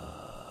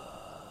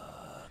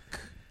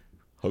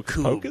 Hocus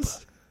Coob.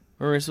 Pocus?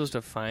 Were we supposed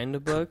to find a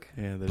book?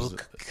 Yeah, there's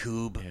Book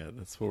cube. yeah,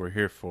 that's what we're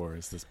here for.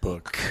 Is this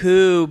book?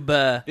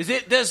 Coob. Is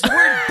it? Does the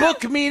word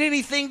book mean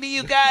anything to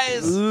you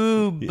guys?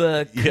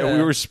 Coob. Yeah,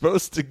 we were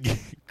supposed to. We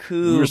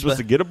Coob. were supposed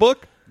to get a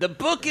book. The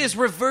book is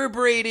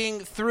reverberating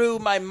through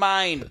my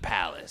mind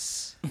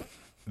palace.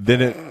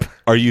 Then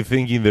are you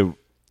thinking that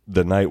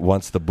the knight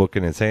wants the book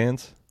in his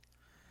hands?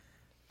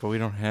 But we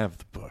don't have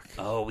the book.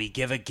 Oh, we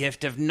give a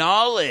gift of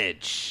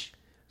knowledge.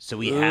 So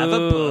we have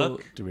a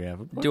book. Do we have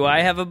a book? Do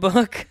I have a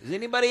book? Does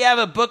anybody have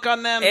a book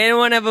on them?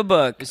 Anyone have a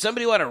book? Does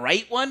somebody want to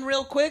write one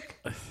real quick?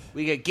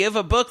 We could give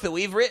a book that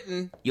we've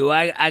written. Yo,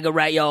 I could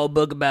write y'all a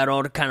book about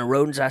all the kind of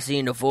rodents I see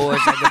in the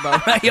forest. I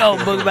could write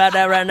y'all a book about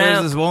that right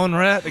now. There's this one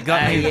rat that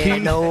got me a Yeah, key.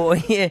 no,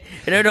 yeah.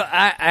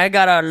 I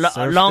got a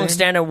Surf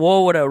long-standing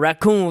war with a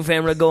raccoon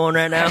family going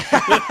right now.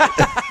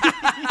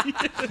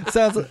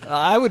 Sounds.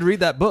 I would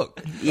read that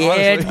book. Yeah,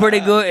 it's pretty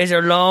good. It's a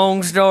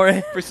long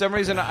story. For some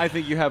reason, I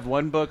think you have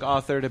one book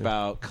authored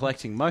about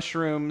collecting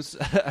mushrooms.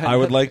 I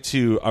would like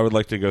to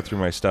go through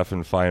my stuff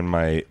and find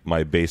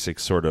my basic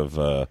sort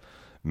of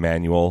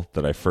manual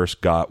that I first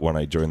got when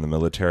I joined the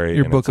military.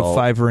 Your and book it's of all-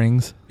 5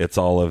 rings. It's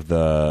all of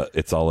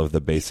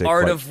the basic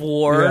Art like, of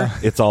War. Yeah.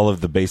 It's all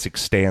of the basic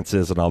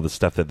stances and all the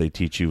stuff that they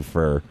teach you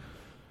for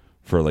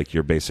like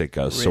your basic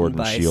sword and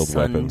by shield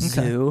Sun weapons.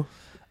 Tzu.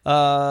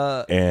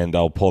 And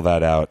I'll pull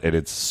that out, and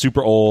it's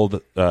super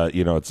old.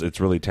 It's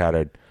really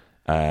tattered.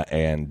 I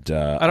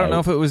I don't know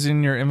if it was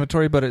in your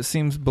inventory, but it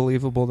seems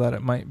believable that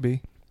it might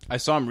be. I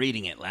saw him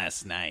reading it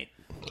last night.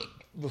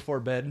 Before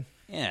bed.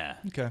 Yeah.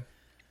 Okay.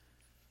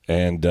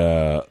 And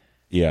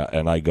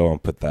and I go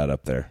and put that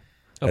up there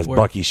Up as where?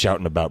 Bucky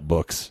shouting about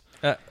books.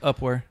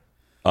 Up where?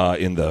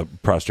 in the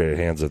prostrated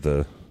hands of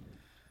the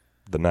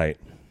knight.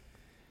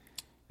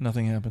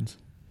 Nothing happens.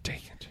 Dang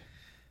it.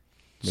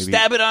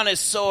 Stab it on his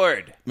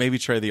sword. Maybe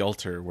try the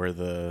altar where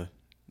the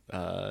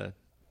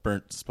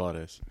burnt spot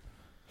is.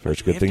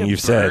 First good You have thing to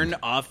you've burn said.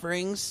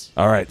 offerings.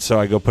 All right, so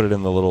I go put it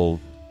in the little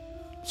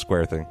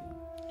square thing.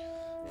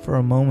 For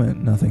a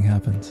moment, nothing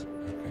happens.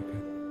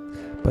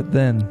 But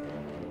then,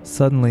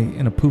 suddenly,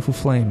 in a poof of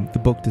flame, the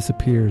book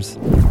disappears.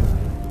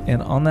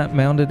 And on that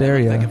mounded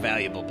area, Like a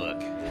valuable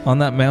book.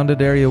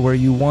 where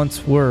you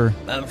once were,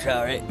 I'm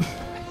sorry.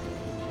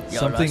 Y'all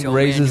something lost your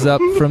raises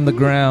manual. up from the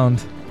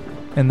ground,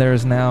 and there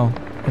is now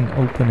an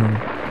opening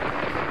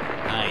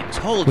I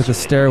told with you. a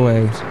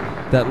stairway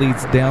that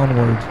leads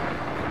downward,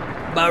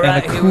 All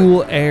right, and a here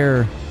cool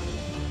air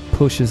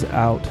pushes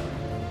out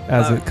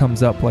as Uh, it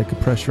comes up like a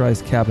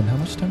pressurized cabin. How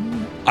much time do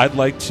you have? I'd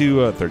like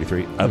to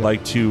 33. I'd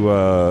like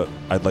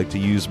to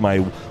use my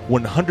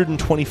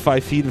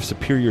 125 feet of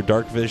superior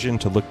dark vision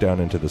to look down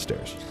into the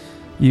stairs.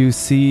 You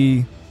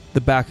see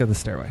the back of the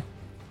stairway.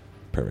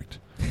 Perfect.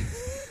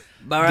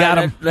 All right, Got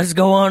him. let's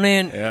go on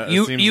in. Yeah, it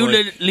you seems you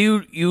like-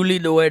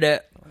 lead the way.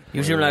 That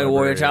you seem like a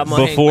warrior. Chop my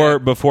hand Before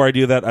back. before I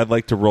do that, I'd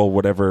like to roll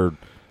whatever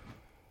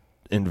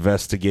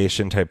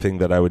investigation type thing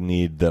that I would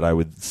need that I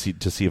would see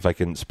to see if I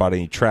can spot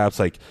any traps,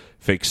 like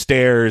fake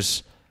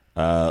stairs,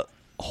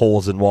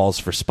 holes in walls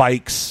for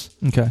spikes,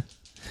 Okay.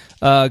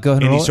 Go ahead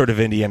and any roll sort of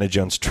Indiana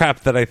Jones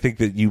trap that I think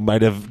that you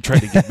might have tried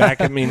to get back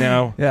at me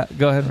now. it. Yeah,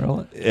 go ahead and roll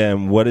it.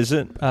 And what is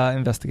it?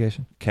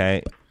 Investigation.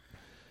 Okay.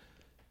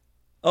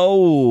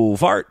 Oh,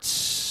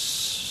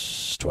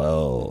 farts.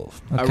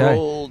 12. Okay. I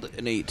rolled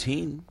an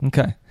 18.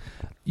 Okay.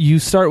 You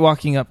start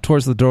walking up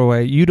towards the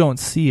doorway. You don't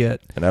see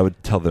it. And I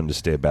would tell them to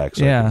stay back.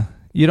 So I Yeah.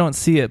 You don't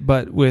see it,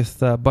 but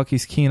with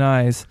Bucky's keen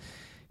eyes,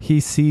 he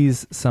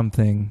sees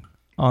something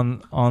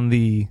on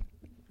the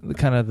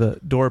kind of the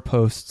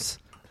doorposts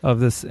of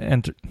this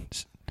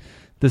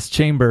this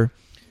chamber,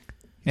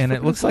 and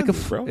it looks like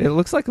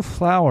a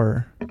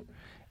flower.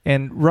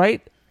 And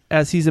right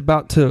as he's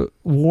about to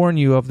warn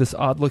you of this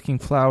odd-looking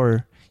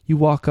flower, you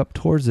walk up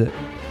towards it,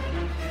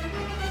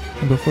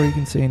 and before you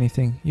can say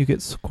anything, you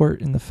get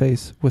squirt in the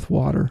face with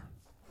water.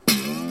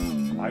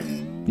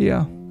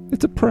 Yeah,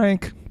 it's a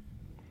prank.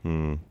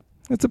 Hmm.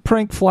 It's a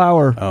prank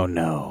flower Oh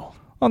no!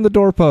 on the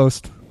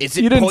doorpost. Is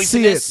it You didn't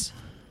poisonous? see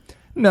it.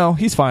 No,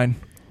 he's fine.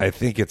 I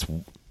think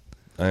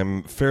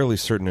I'm fairly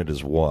certain it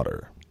is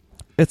water.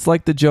 It's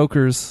like the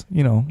Joker's,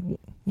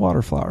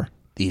 water flower.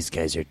 These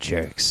guys are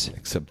jerks.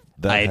 Except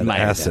that I had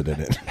admire acid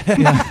them. in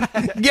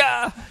it.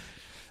 Yeah.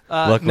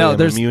 Luckily, no, I'm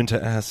there's immune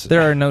to acid.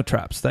 there are no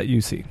traps that you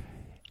see.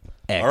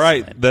 All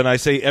right, then I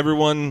say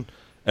everyone,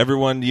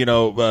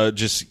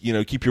 just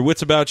keep your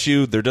wits about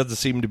you. There doesn't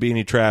seem to be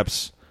any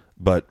traps,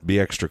 but be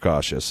extra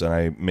cautious. And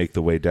I make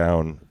the way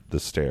down the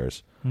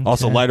stairs.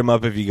 Also, light them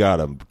up if you got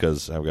them,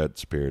 because I've got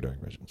superior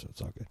dark vision, so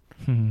it's all good.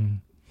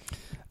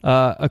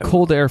 A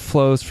cold air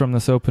flows from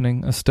this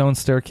opening. A stone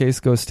staircase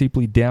goes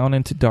steeply down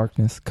into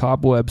darkness.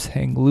 Cobwebs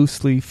hang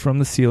loosely from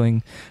the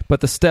ceiling,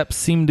 but the steps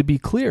seem to be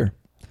clear.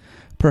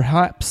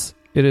 Perhaps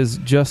it is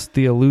just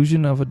the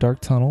illusion of a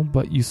dark tunnel,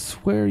 but you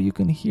swear you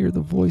can hear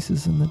the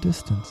voices in the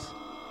distance.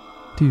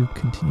 Do you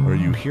continue? Are on?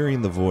 you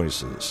hearing the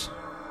voices?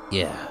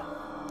 Yeah.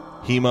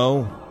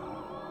 Hemo,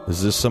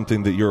 is this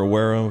something that you're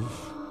aware of?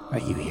 Are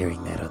you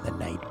hearing that on the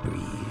night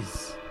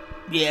breeze?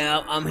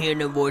 Yeah, I'm hearing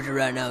them voices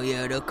right now.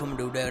 Yeah, they'll come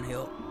through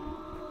downhill.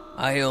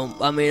 I hear 'em.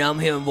 I mean, I'm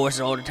hearing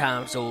voices all the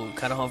time, so it's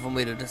kind of hard for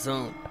me to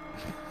discern.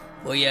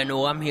 Well, yeah,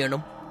 no, I'm hearing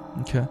them.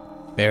 Okay.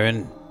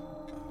 Baron,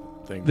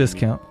 Thing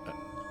Discount.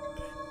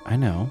 I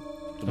know.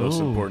 The most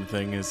Ooh. important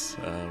thing is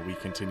we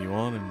continue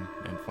on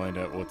and find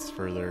out what's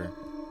further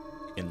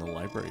in the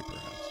library,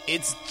 perhaps.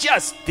 It's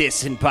just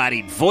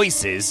disembodied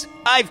voices.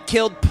 I've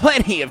killed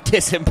plenty of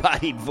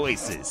disembodied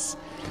voices.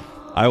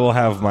 I will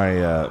have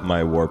my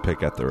my war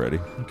pick at the ready.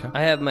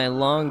 I have my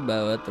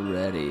longbow at the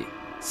ready.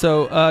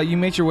 So you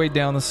make your way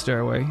down the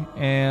stairway,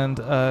 and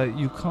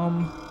you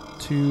come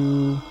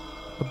to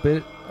a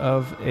bit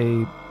of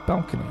a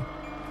balcony.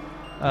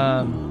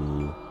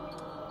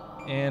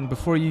 And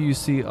before you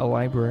see a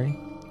library.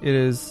 It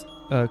is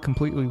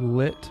completely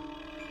lit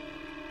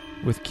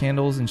with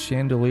candles and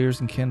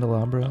chandeliers and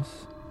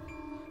candelabras.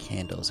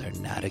 Candles are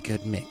not a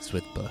good mix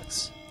with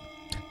books.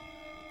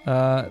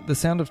 The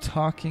sound of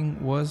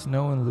talking was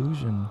no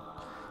illusion.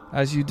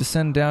 As you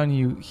descend down,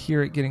 you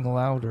hear it getting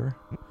louder.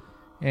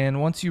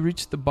 And once you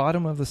reach the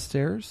bottom of the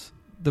stairs,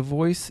 the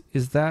voice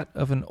is that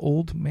of an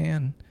old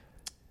man.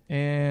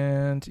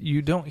 And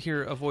you don't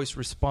hear a voice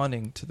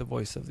responding to the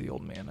voice of the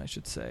old man, I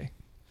should say.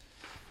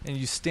 And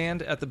you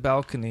stand at the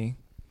balcony,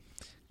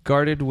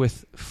 guarded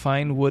with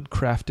fine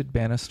wood-crafted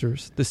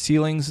banisters. The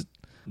ceiling's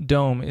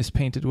dome is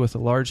painted with a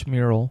large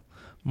mural.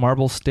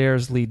 Marble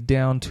stairs lead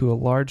down to a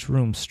large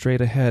room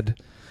straight ahead.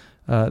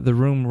 The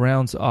room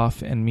rounds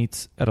off and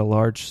meets at a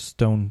large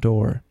stone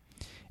door.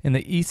 In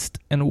the east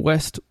and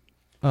west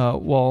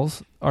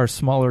walls are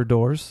smaller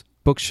doors.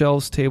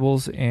 Bookshelves,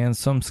 tables, and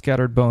some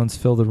scattered bones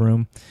fill the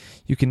room.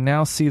 You can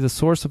now see the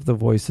source of the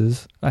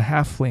voices, a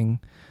halfling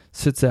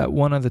sits at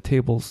one of the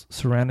tables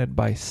surrounded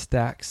by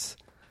stacks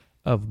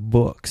of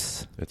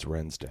books. It's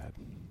Ren's dad.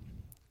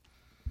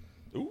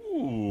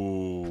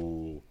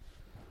 Ooh.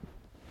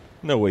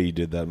 No way you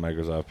did that in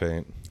Microsoft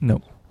Paint.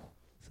 Nope.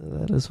 So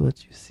that is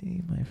what you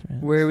see, my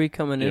friend. Where are we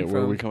coming in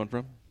Where are from? we coming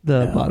from?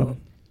 The No.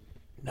 bottom.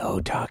 No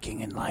talking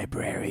in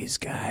libraries,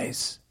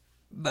 guys.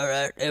 All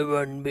right,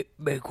 everyone,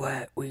 be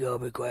quiet. We gotta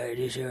be quiet.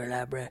 This here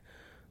library.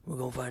 We're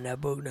gonna find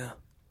that book now.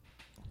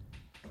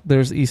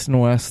 There's east and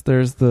west.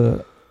 There's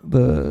the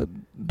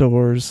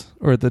doors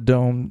or the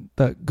dome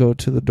that go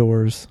to the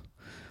doors.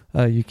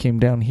 You came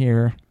down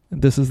here.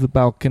 This is the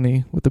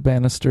balcony with the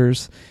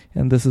banisters,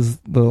 and this is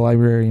the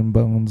librarian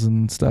bones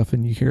and stuff.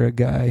 And you hear a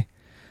guy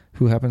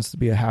who happens to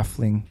be a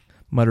halfling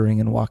muttering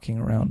and walking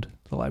around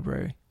the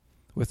library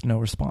with no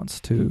response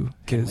to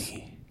his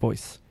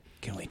voice.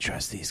 Can we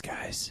trust these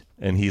guys?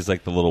 And he's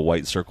like the little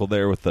white circle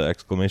there with the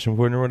exclamation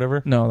point or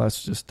whatever? No,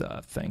 that's just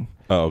a thing.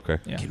 Oh, okay.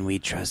 Yeah. Can we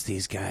trust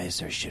these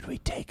guys, or should we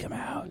take them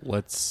out?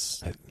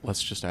 Let's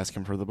just ask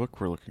him for the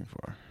book we're looking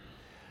for.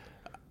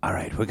 All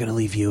right, we're going to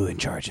leave you in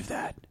charge of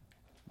that,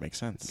 Makes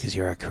sense. because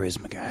you're our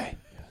charisma guy.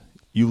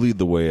 You lead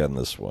the way on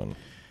this one.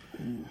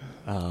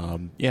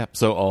 Yeah,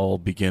 so I'll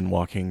begin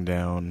walking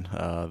down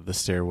the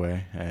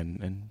stairway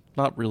and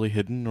not really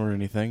hidden or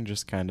anything,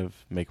 just kind of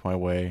make my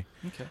way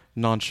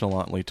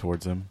nonchalantly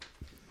towards him.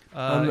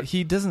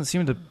 He doesn't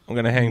seem to. I'm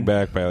going to hang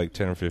back by like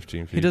 10 or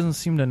 15 feet. He doesn't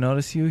seem to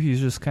notice you. He's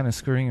just kind of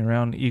scurrying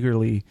around,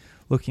 eagerly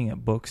looking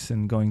at books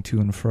and going to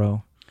and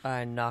fro.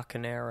 I knock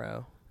an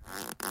arrow.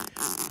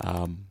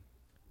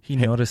 He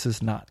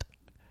notices not.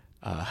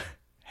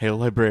 Hail,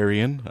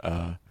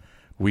 librarian.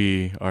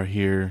 We are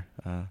here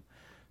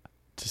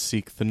to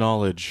seek the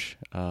knowledge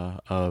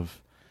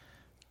of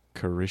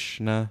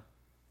Krishna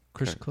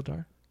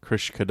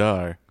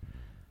Kadar.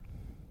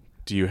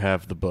 Do you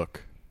have the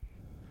book?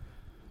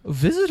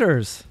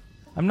 Visitors.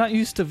 I'm not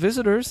used to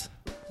visitors.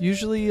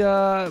 Usually,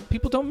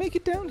 people don't make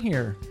it down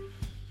here.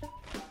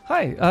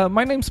 Hi,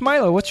 my name's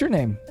Milo. What's your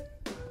name?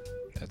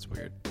 That's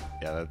weird.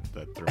 Yeah,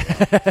 that threw me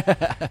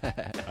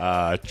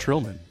off.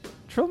 Trillman.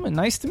 Trillman.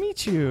 Nice to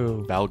meet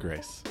you.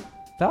 Valgrace.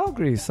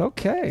 Valgrease.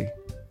 Okay.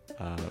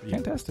 Yeah,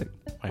 Fantastic.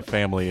 my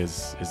family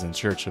is in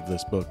search of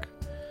this book.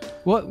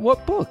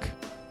 What book?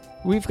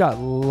 We've got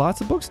lots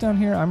of books down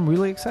here. I'm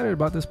really excited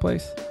about this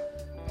place.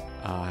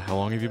 How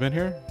long have you been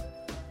here?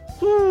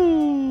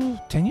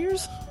 10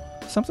 years?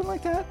 Something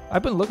like that?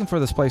 I've been looking for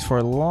this place for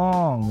a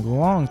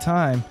long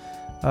time.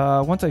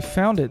 Once I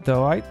found it,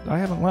 though, I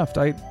haven't left.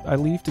 I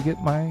leave to get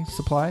my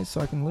supplies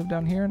so I can live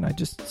down here, and I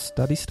just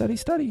study.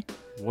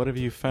 What have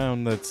you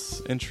found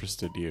that's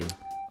interested you?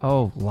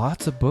 Oh,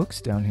 lots of books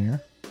down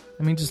here.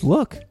 I mean, just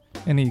look.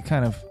 And he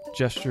kind of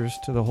gestures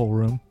to the whole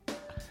room.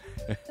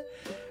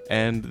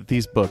 And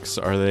these books,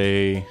 are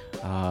they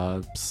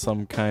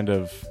some kind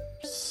of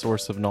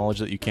source of knowledge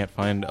that you can't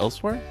find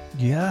elsewhere?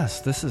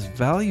 Yes, this is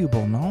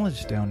valuable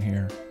knowledge down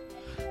here.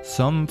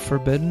 Some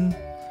forbidden,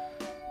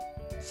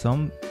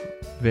 some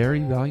very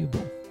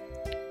valuable.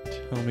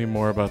 Tell me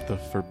more about the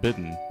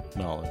forbidden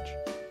knowledge.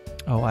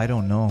 Oh, I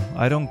don't know.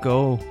 I don't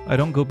go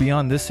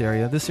beyond this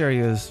area. This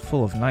area is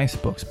full of nice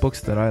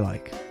books that I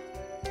like.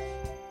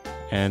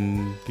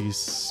 And these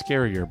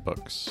scarier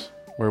books,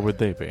 where would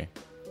they be?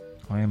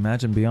 I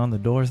imagine beyond the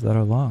doors that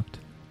are locked.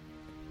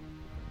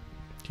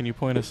 Can you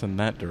point us in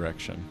that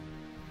direction?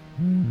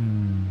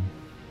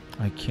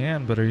 I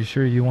can, but are you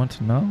sure you want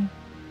to know?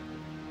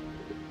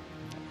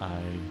 I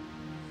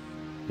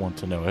want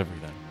to know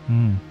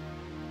everything.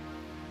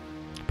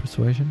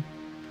 Persuasion?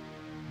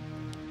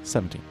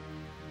 17.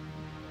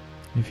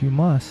 If you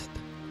must.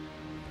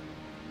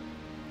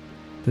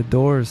 The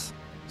doors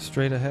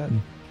straight ahead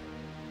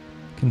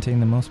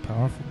contain the most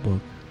powerful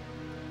book.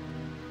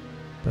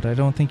 But I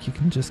don't think you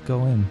can just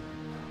go in.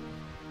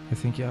 I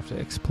think you have to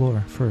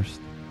explore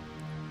first.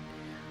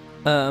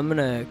 I'm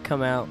gonna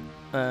come out,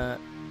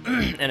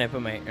 and I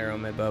put my arrow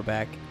in my bow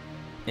back,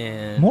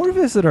 and More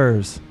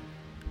visitors!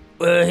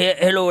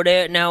 Hello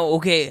there. Now,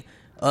 okay.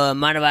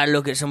 Mind if I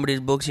look at some of these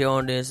books here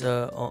on this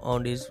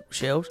on these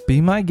shelves?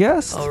 Be my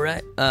guest. All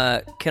right.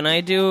 can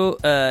I do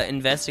a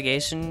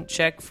investigation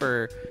check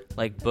for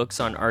like books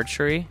on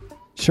archery?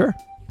 Sure.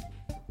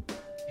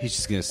 He's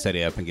just going to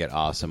study up and get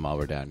awesome while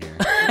we're down here.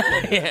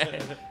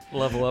 Yeah.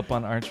 Level up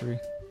on archery.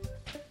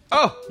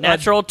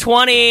 Natural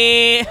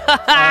 20.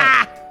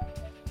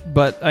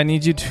 But I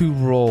need you to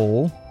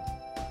roll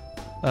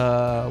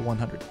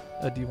 100.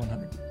 A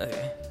D100.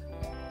 Okay.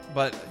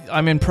 But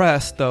I'm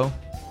impressed, though.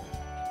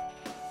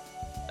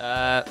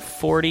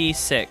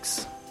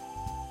 46.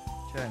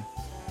 Okay.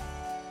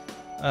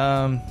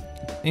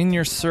 In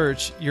your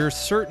search, you're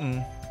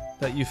certain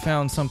that you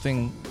found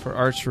something for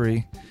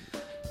archery,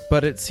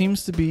 but it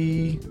seems to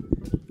be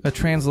a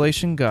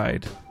translation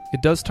guide.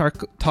 It does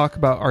talk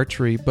about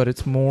archery, but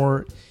it's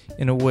more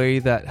in a way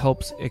that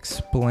helps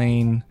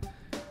explain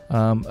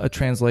a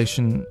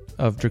translation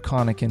of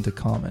Draconic into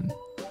Common.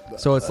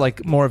 So it's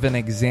like more of an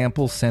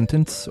example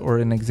sentence or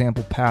an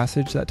example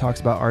passage that talks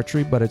about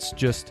archery, but it's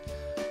just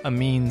a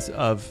means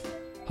of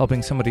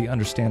helping somebody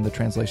understand the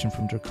translation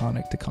from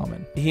Draconic to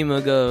Common.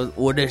 Hema goes,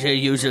 "What is it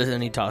useless?"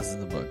 and he tosses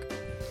the book.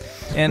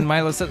 And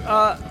Milo says,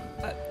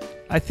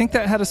 I think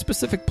that had a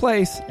specific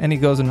place. And he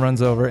goes and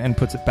runs over and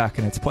puts it back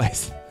in its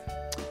place.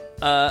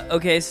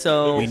 Okay,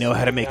 so We know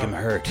how to make him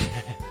hurt.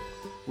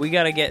 we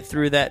got to get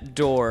through that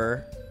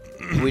door.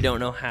 We don't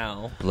know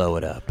how. Blow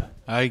it up.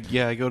 I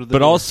go to the But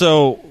door.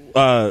 also,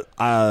 because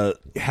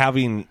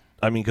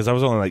I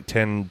was only like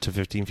 10 to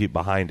 15 feet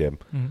behind him,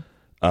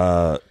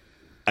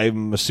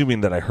 I'm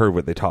assuming that I heard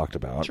what they talked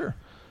about. Sure.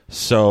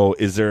 So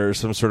is there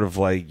some sort of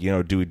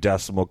Dewey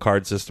Decimal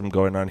card system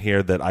going on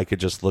here that I could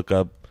just look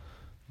up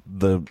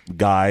the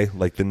guy,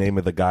 like the name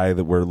of the guy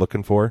that we're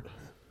looking for?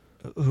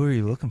 Who are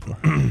you looking for?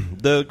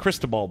 The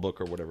Cristobal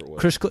book or whatever it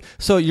was.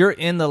 So you're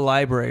in the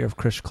library of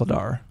Krish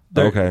Kladar.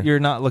 Okay. You're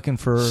not looking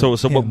for So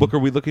him. what book are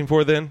we looking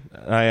for then?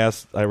 I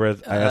asked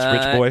Rich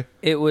Boy.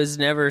 It was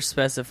never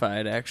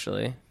specified,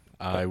 actually.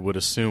 I would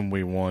assume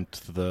we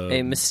want the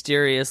A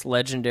mysterious,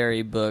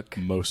 legendary book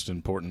most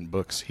important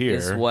books here.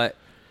 is what.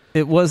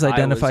 It was I was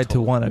identified to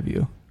told. one of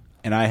you.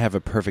 And I have a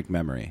perfect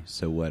memory.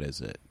 So what is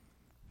it?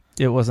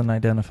 It wasn't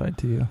identified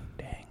to you.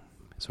 Dang,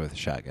 it's worth a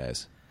shot,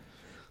 guys.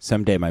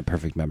 Someday my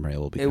perfect memory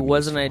will be. It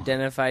wasn't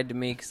identified to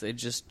me because I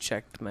just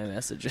checked my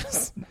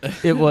messages.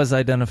 It was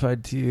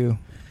identified to you.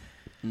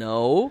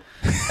 No,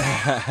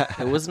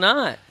 it was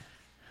not.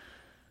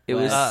 It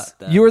was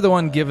You were the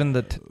one given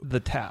the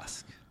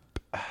task.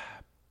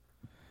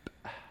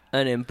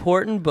 an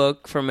important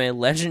book from a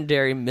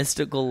legendary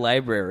mystical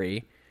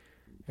library.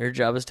 Your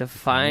job is to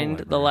find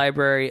the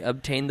library,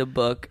 obtain the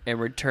book, and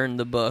return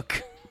the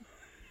book.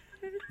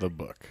 The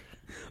book.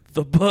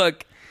 The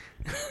book.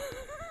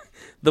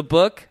 The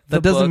book. The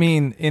That doesn't book.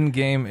 mean in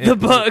game. The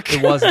book.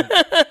 It wasn't.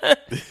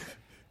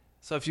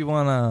 So if you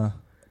want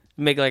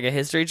Make like a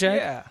history to,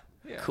 check.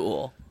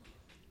 Cool.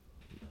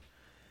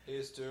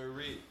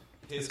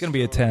 it's gonna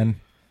be a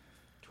 10.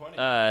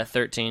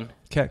 13.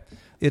 Okay.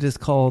 It is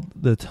called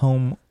the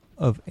Tome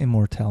of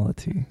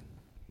Immortality.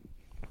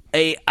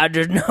 Hey, I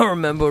just now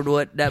remembered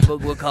what that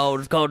book was called.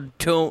 It's called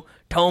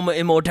Tome of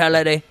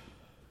Immortality.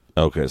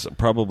 Okay, so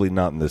probably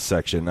not in this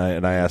section.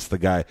 And I asked the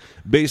guy,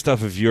 based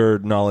off of your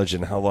knowledge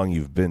and how long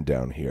you've been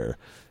down here,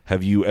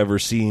 have you ever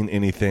seen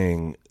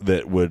anything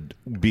that would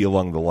be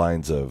along the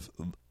lines of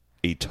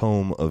a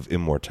Tome of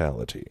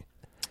Immortality?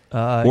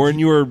 Or in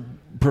your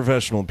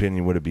professional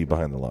opinion, would it be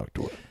behind the locked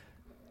door?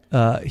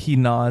 He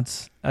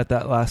nods at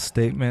that last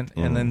statement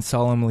and then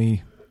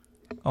solemnly,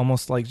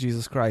 almost like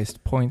Jesus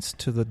Christ, points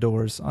to the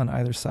doors on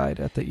either side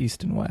at the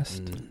east and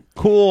west.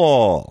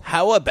 Cool.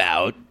 How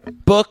about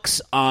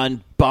books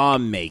on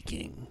bomb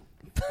making?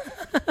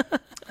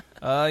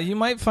 You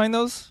might find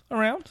those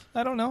around.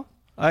 I don't know.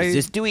 Is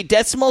this Dewey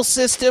Decimal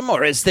System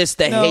or is this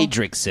the No,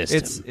 Hadrix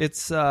system?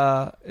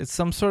 It's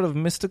some sort of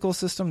mystical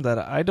system that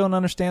I don't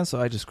understand, so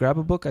I just grab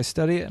a book, I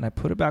study it, and I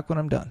put it back when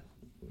I'm done.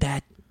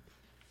 That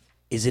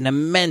is an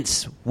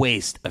immense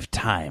waste of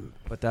time.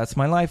 But that's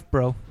my life,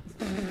 bro.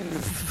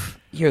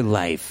 Your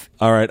life.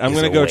 All right, I'm Is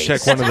going a to go waste.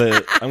 check one of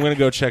the. I'm going to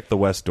go check the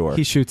west door.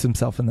 He shoots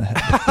himself in the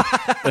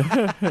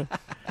head.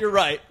 You're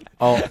right.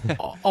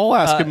 I'll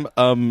ask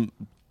him.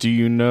 Do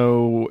you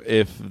know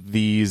if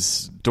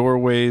these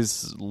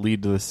doorways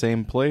lead to the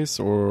same place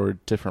or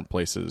different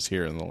places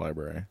here in the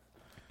library?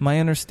 My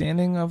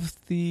understanding of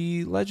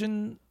the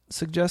legend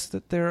suggests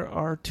that there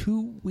are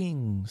two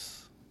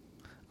wings,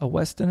 a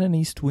west and an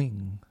east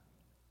wing.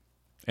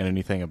 And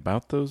anything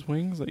about those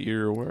wings that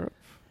you're aware of?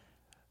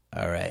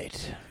 All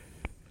right.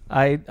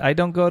 I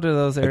don't go to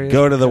those areas.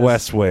 Go to the because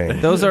west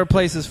wing. Those are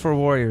places for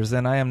warriors,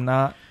 and I am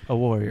not a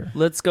warrior.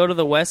 Let's go to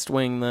the West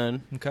Wing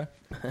then. Okay.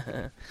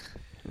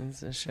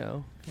 It's a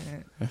show.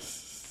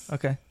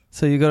 Okay.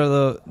 So you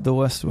go to the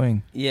west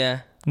wing. Yeah.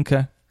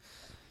 Okay.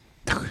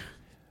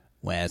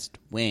 West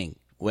wing.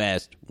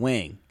 West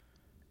wing.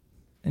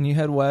 And you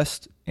head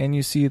west, and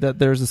you see that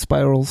there's a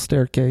spiral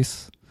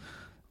staircase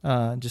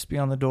just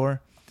beyond the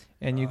door.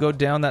 And you go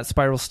down that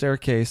spiral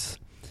staircase,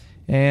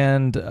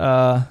 and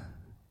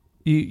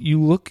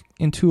you look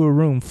into a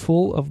room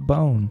full of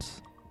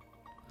bones.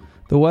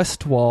 The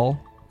west wall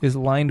is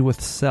lined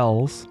with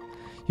cells.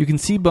 You can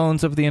see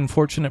bones of the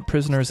unfortunate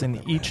prisoners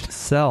in each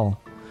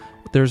cell.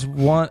 There's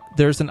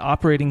an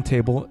operating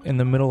table in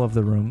the middle of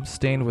the room,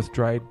 stained with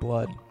dried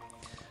blood.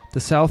 The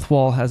south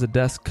wall has a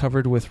desk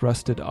covered with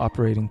rusted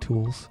operating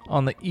tools.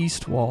 On the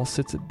east wall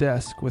sits a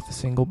desk with a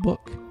single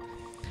book.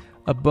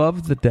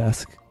 Above the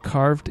desk,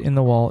 carved in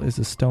the wall, is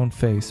a stone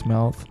face,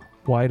 mouth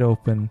wide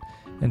open,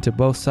 and to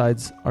both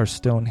sides are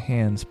stone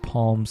hands,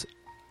 palms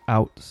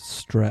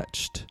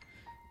outstretched.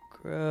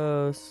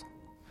 Gross.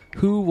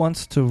 Who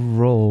wants to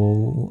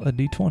roll a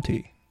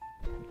d20?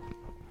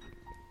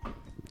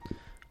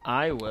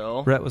 I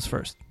will. Brett was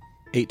first.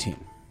 18.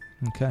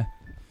 Okay.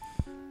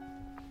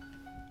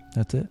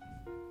 That's it.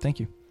 Thank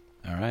you.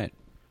 All right.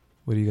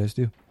 What do you guys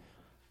do?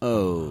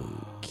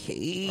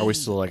 Okay. Are we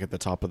still like at the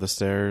top of the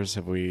stairs?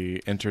 Have we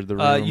entered the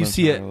room? You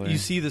see it. entirely? You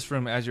see this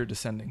room as you're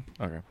descending.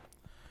 Okay.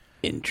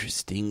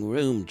 Interesting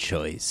room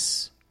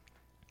choice.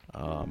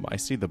 I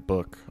see the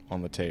book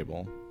on the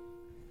table.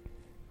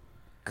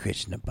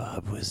 Krishna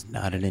Bob was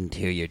not an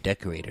interior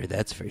decorator,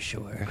 that's for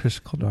sure.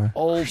 Krish Kaldar.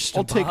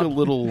 I'll take a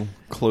little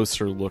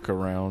closer look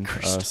around,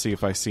 see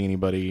if I see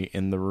anybody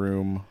in the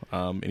room,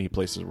 any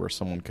places where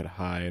someone could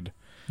hide,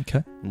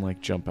 Okay. and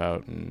like jump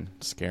out and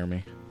scare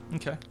me.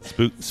 Okay.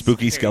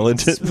 Spooky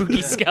skeleton.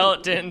 Spooky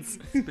skeletons.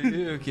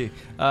 Okay.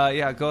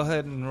 Yeah, go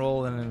ahead and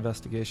roll an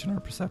investigation or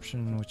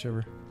perception,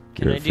 whichever.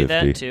 Can You're I do 50.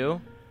 that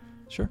too?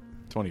 Sure.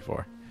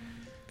 24.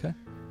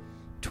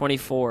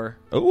 24.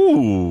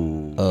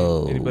 Ooh.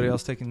 Oh. Anybody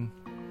else taking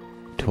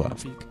 12. a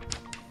peek?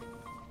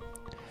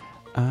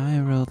 I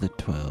rolled a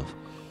 12.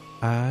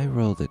 I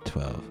rolled a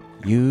 12.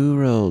 You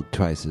rolled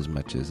twice as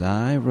much as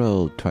I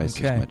rolled twice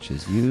Okay. as much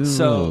as you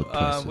So, rolled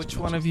twice as which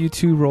much. one of you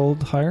two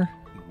rolled higher?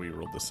 We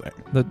rolled the same.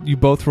 You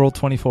both rolled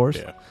 24s?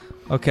 Yeah.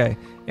 Okay.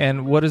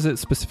 And what is it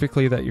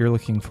specifically that you're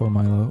looking for,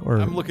 Milo? Or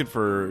I'm looking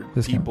for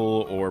This count.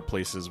 people or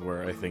places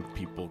where I think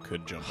people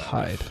could jump out.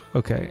 hide.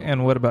 Okay.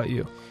 And what about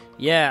you?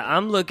 Yeah,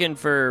 I'm looking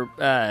for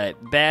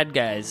bad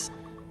guys.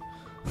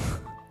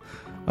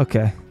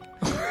 Okay.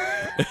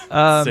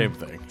 Same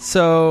thing.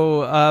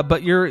 So,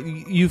 but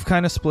you've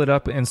kind of split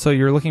up, and so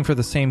you're looking for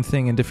the same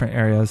thing in different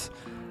areas.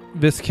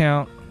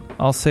 Viscount,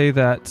 I'll say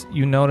that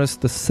you notice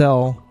the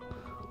cell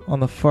on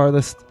the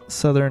farthest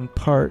southern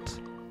part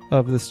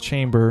of this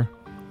chamber.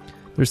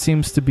 There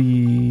seems to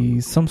be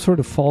some sort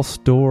of false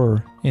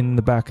door in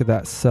the back of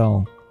that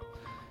cell.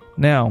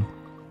 Now,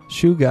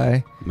 Shoe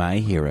Guy, My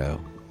hero.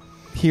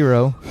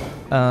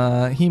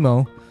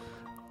 Hemo,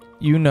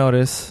 you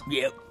notice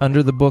Yep.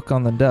 under the book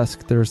on the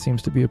desk there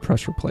seems to be a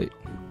pressure plate.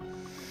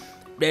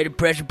 There's a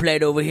pressure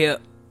plate over here.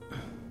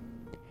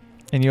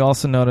 And you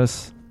also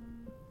notice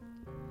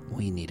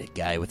We need a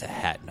guy with a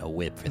hat and a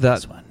whip for that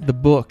this one. the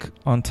book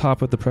on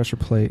top of the pressure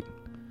plate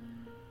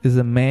is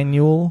a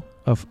manual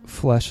of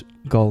flesh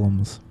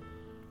golems.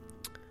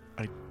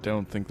 I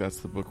don't think that's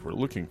the book we're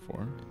looking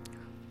for.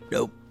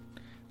 Nope.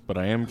 But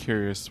I am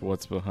curious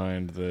what's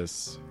behind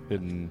this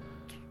hidden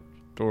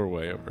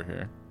doorway over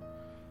here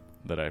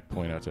that I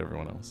point out to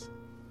everyone else.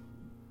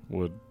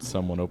 Would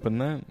someone open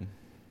that?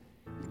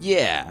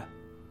 Yeah.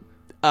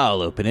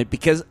 I'll open it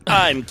because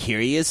I'm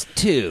curious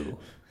too.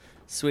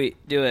 Sweet,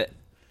 do it.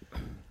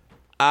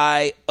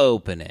 I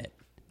open it.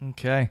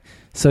 Okay.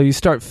 So you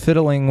start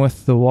fiddling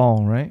with the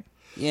wall, right?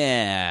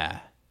 Yeah.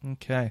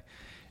 Okay.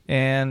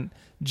 And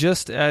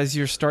just as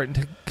you're starting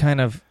to kind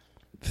of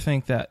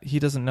think that he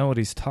doesn't know what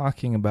he's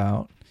talking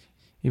about,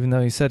 even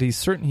though he said he's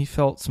certain he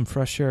felt some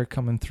fresh air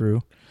coming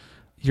through,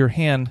 your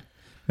hand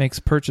makes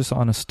purchase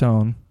on a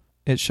stone.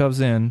 It shoves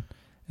in,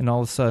 and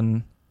all of a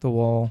sudden, the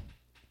wall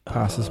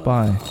passes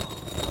by.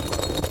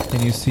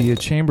 And you see a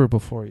chamber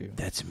before you.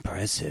 That's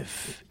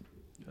impressive.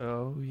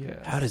 Oh, yeah.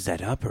 How does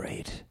that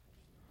operate?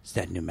 Is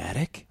that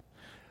pneumatic?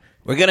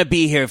 We're going to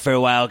be here for a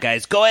while,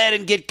 guys. Go ahead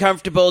and get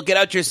comfortable. Get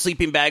out your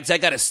sleeping bags. I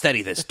got to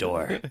study this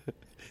door.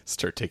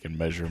 Start taking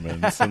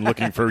measurements and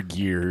looking for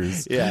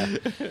gears. Yeah.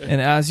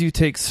 And as you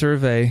take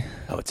survey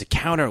Oh, it's a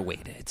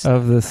counterweight. It's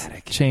of this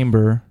pneumatic.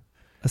 chamber,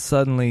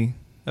 suddenly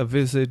a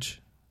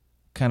visage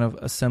kind of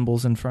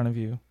assembles in front of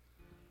you.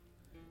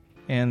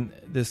 And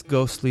this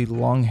ghostly,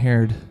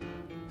 long-haired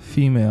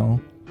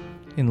female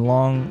in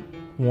long,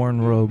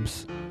 worn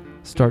robes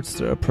starts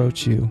to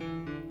approach you.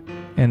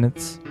 And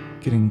it's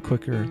getting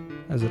quicker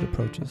as it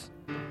approaches.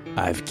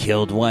 I've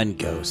killed one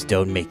ghost.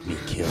 Don't make me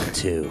kill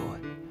two.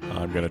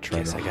 I'm going to try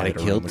Guess to I hide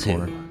gotta kill around the two.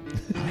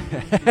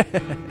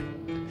 corner.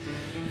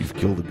 You've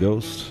killed a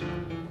ghost.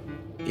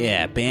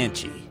 Yeah,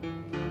 Banshee.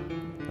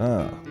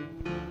 Ah.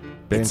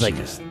 It's like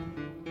Banshees.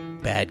 a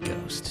bad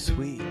ghost.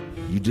 Sweet.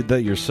 You did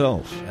that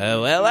yourself.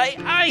 Oh, well,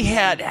 I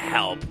had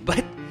help,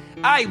 but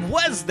I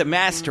was the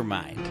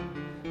mastermind.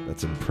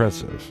 That's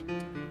impressive.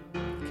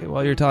 Okay,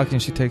 while you're talking,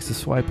 she takes a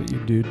swipe at you,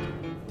 dude.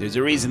 There's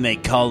a reason they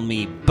call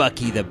me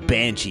Bucky the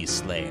Banshee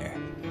Slayer.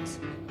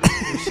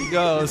 Here she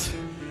goes.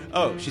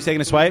 Oh, she's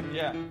taking a swipe?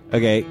 Yeah.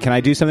 Okay, can I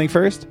do something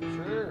first?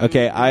 Sure.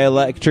 Okay, I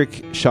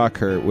electric shock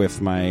her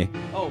with my...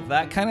 Oh,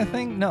 that kind of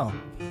thing? No.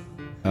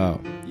 Oh.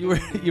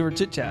 You were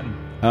chit-chatting.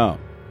 Oh.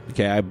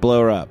 Okay, I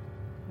blow her up.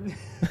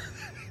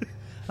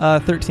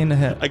 13 to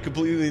hit. I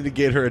completely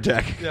negate her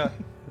attack. Yeah.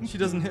 She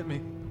doesn't hit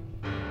me.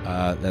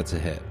 That's a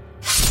hit.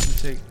 You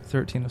take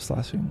 13 of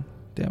slashing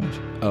damage.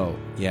 Oh,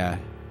 yeah.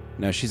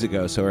 No, she's a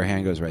ghost, so her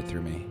hand goes right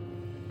through me.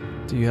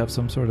 Do you have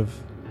some sort of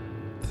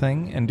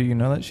thing? And do you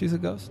know that she's a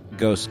ghost?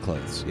 Ghost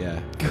clothes,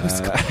 yeah.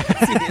 Ghost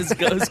It is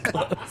ghost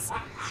close.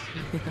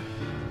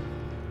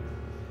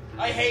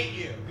 I hate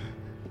you.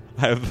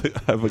 I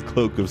have a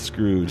cloak of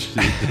Scrooge.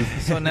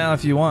 So now,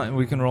 if you want,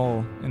 we can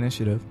roll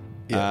initiative.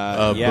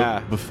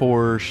 Yeah.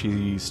 Before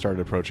she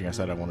started approaching, I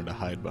said I wanted to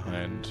hide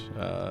behind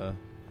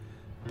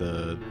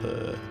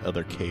the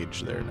other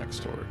cage there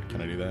next door.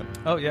 Can I do that?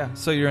 Oh, yeah.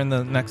 So you're in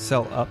the next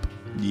cell up.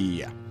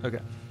 Yeah. Okay.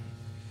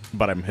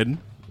 But I'm hidden?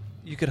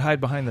 You could hide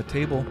behind the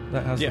table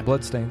that has Yeah. the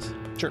bloodstains.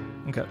 Sure.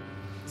 Okay.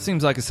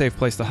 Seems like a safe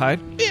place to hide.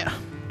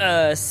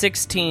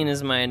 16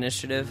 is my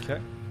initiative.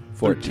 Okay.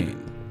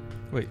 14.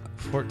 Wait,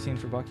 14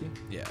 for Bucky?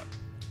 Yeah.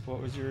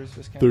 What was yours,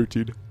 Viscount?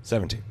 13.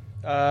 17.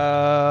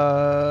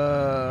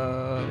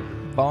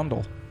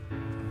 Bondle.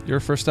 Your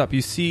first up.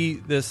 You see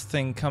this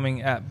thing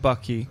coming at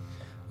Bucky.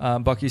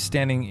 Bucky's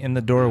standing in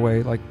the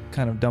doorway, like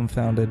kind of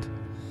dumbfounded,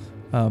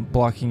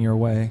 blocking your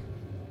way,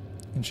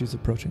 and she's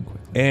approaching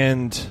quickly.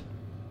 And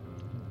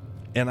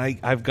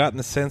I've gotten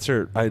the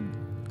sensor.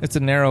 It's a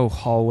narrow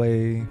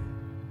hallway.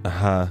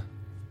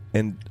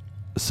 And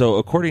so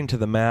according to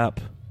the map,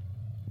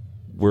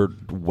 we're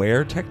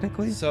where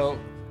technically? So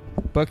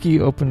Bucky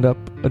opened up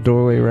a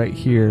doorway right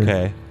here.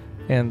 Okay.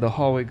 And the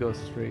hallway goes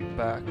straight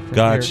back. From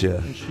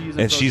Gotcha. Here,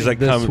 and she's like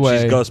this coming.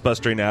 way, She's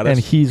ghostbustering at us. and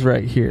he's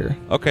right here.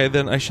 Okay,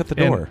 then I shut the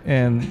door.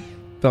 And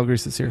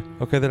Valgrease is here.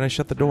 Okay, then I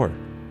shut the door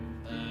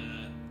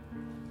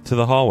to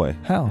the hallway.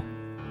 How?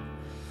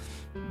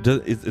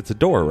 It's a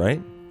door,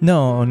 right?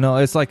 No,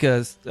 it's like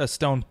a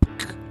stone.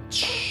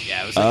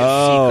 Yeah, it was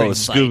like a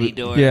secret slidey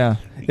door. Yeah,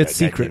 it's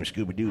secret.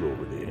 Scooby Doo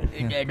over there.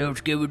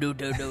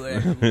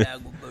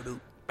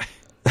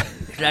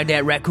 It's like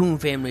that raccoon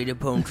family that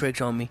pulling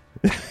tricks on me.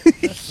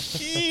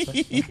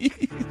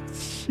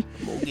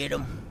 Go get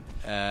him.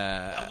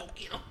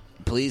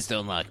 Please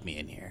don't lock me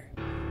in here.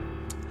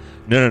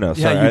 No.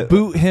 Sorry, Yeah, you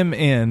boot him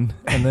in,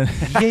 and then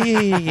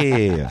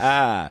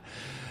Yeah.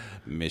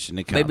 Mission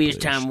accomplished. Maybe it's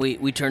time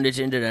we turn this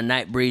into the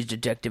Night Breeze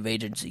Detective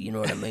Agency. You know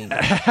what I mean?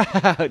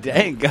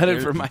 Dang, got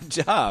it for my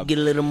job. Get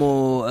a little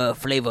more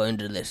flavor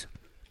into this.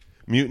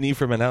 Mutiny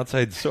from an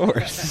outside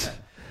source.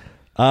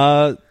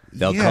 They'll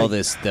Yeah, call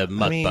this the I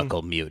mean-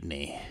 Muckbuckle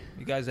Mutiny.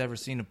 you guys ever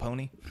seen a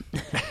pony?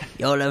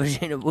 Y'all ever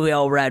seen it? We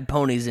all ride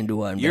ponies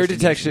into our Your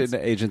investigations.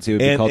 detection agency would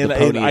be called the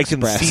and Pony I can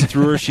Express. see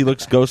through her. She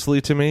looks ghostly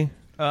to me.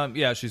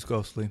 Yeah, she's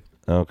ghostly.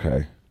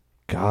 Okay.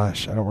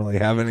 Gosh, I don't really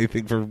have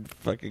anything for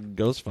fucking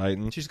ghost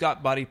fighting. She's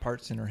got body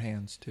parts in her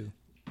hands too.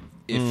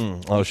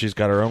 Oh, she's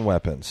got her own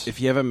weapons.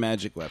 If you have a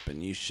magic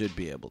weapon, you should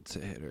be able to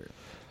hit her.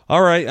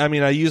 All right. I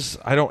mean, I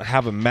don't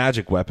have a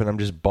magic weapon. I'm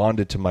just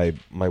bonded to my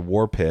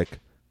war pick.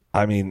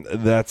 I mean,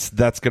 that's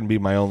going to be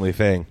my only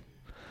thing.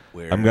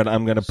 I'm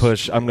gonna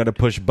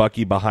push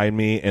Bucky behind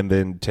me and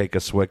then take a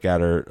swing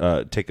at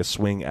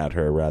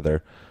her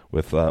rather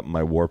with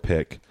my war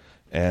pick.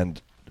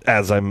 And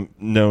as I'm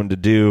known to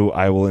do,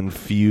 I will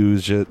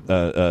infusion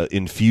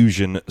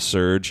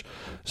surge.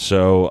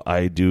 So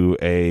I do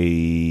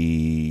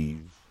a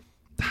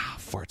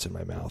farts in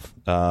my mouth.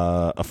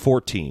 A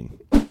 14.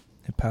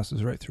 It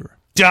passes right through her.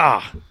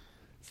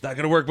 It's not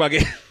gonna work, Bucky.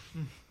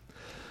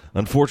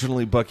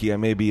 Unfortunately, Bucky, I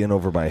may be in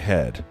over my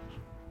head.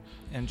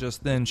 And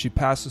just then, she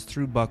passes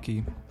through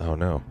Bucky Oh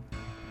no!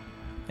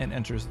 and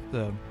enters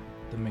the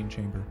main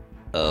chamber.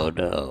 Oh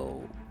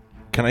no.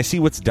 Can I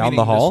see what's down Meaning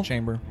the hall? This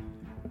chamber.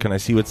 Can I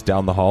see what's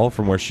down the hall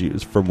from when she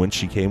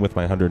came with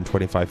my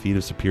 125 feet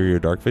of superior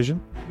dark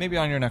vision? Maybe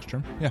on your next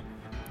turn. Yeah,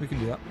 we can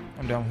do that.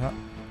 I'm down with that.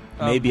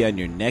 Maybe on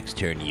your next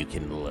turn you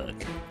can look.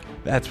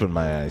 That's when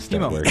my eyes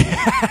start Emo. working.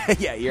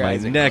 Yeah, your My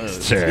eyes are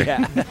next closed. turn.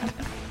 Yeah.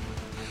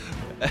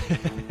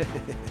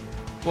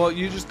 Well,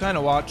 you just kind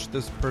of watch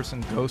this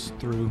person ghost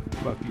through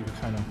Bucky.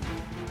 Kind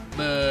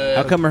of.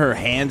 How come her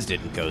hands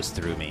didn't ghost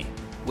through me?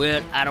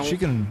 Well, She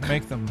can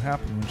make them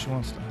happen when she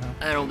wants to happen.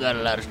 I don't got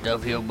a lot of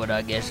stuff here, but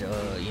I guess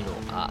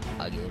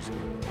I guess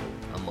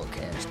I'm gonna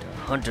cast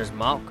Hunter's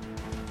Mark.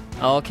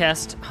 I'll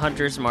cast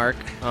Hunter's Mark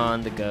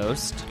on the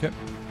ghost. Okay.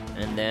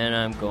 And then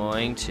I'm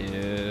going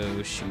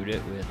to shoot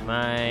it with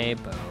my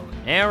bow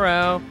and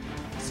arrow.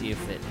 See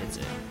if it hits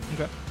it.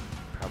 Okay.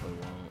 Probably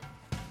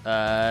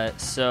won't.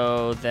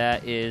 So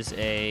that is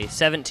a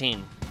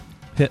 17.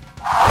 Hit.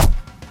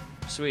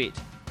 Sweet.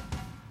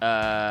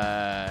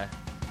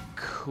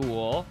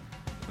 Cool.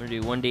 I'm gonna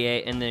do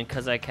 1d8, and then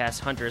because I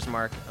cast Hunter's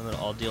Mark,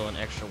 I'll deal an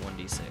extra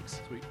 1d6.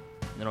 Sweet.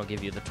 And then I'll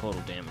give you the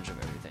total damage of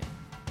everything.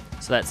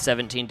 So that's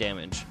 17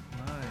 damage.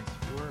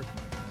 Nice work,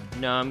 my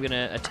No, I'm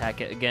gonna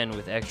attack it again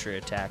with extra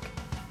attack,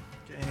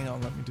 man. Hang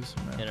on, let me do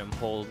some math. and I'm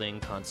holding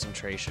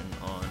concentration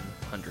on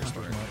Hunter's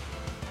Mark.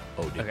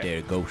 Oh,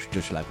 there goes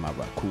just like my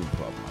raccoon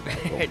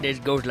problem. This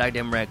goes like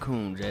them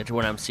raccoons. That's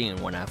what I'm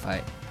seeing when I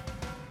fight.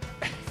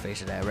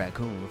 Face of that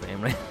raccoon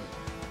family.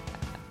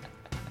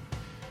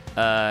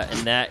 And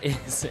that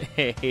is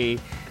a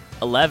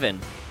 11.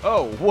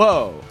 Oh,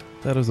 whoa.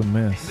 That is a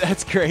miss.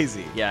 That's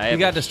crazy. Yeah, I You have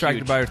got a distracted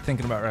huge- by her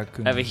thinking about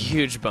raccoons. I have a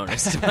huge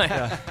bonus to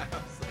my.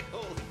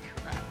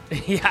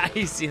 Yeah,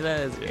 you see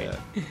that is great.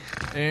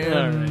 And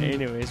All right.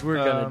 Anyways, we're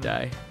gonna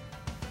die.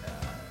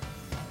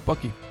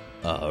 Bucky.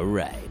 All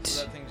right.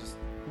 That thing just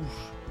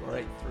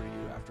right through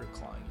you after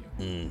clawing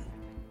you.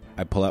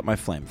 I pull out my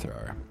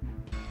flamethrower.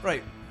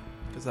 Right.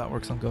 Because that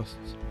works on ghosts.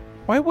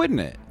 Why wouldn't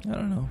it? I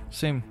don't know.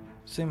 Same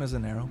as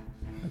an arrow.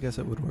 I guess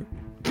it would work.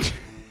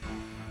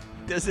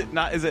 Does it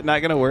not? Is it not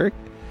going to work?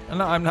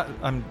 No, I'm not.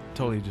 I'm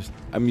totally just.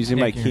 I'm using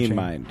my Yanking your keen chain.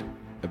 mind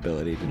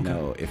ability to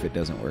know if it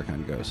doesn't work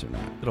on ghosts or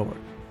not. It'll work.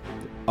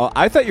 Oh,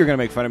 I thought you were going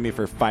to make fun of me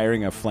for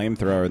firing a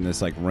flamethrower in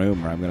this like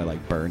room where I'm going to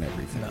like burn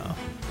everything. No.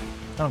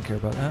 I don't care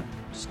about that.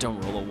 Just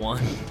don't roll a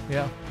 1.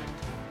 Yeah.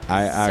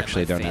 I Set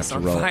actually my don't have face to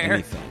on roll fire.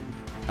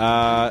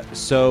 anything.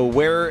 So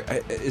where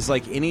is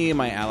like any of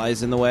my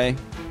allies in the way?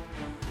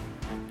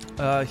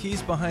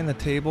 He's behind the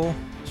table.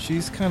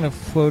 She's kind of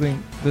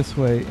floating this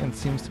way and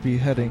seems to be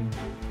heading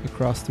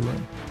across the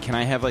room. Can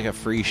I have like a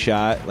free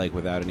shot, like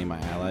without any of my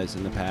allies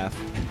in the path?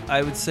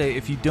 I would say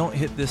if you don't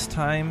hit this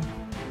time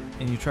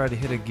and you try to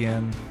hit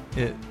again,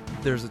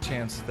 there's a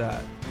chance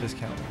that this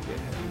count will get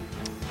hit.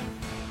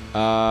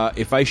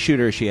 If I shoot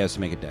her, she has to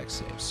make a dex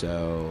save.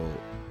 So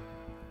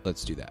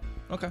let's do that.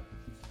 Okay.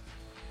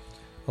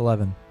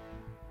 11.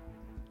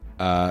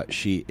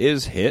 She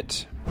is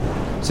hit.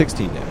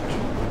 16 damage.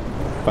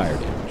 Fire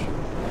damage.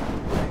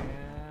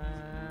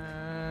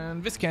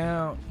 And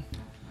Viscount.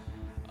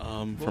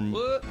 From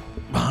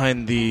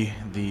behind the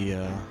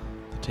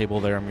table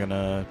there, I'm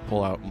gonna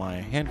pull out my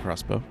hand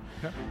crossbow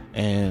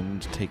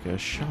and take a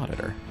shot at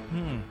her.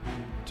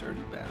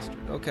 Dirty bastard.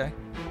 Okay.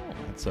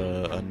 That's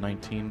a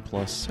 19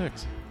 plus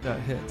 6.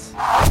 That hits.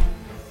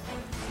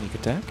 Sneak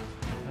attack.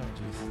 Oh,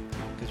 jeez.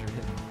 Because you're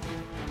hitting.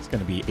 It's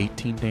gonna be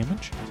 18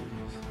 damage.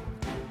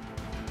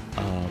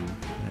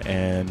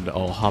 And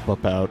I'll hop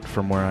up out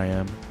from where I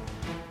am.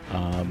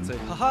 Say,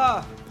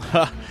 haha!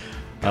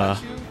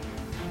 Got you.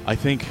 I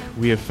think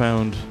we have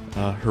found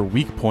her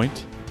weak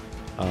point.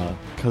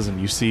 Cousin,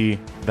 you see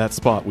that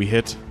spot we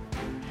hit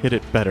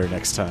it better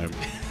next time.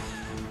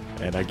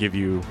 And I give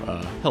you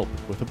help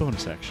with a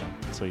bonus action,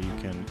 so you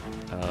can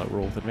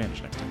roll with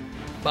advantage next time.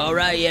 All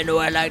right, yeah, no,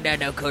 I like that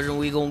now, cousin.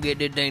 We gonna get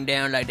this thing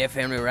down like that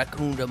family of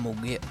raccoons I'm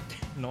gonna get.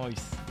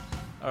 Nice.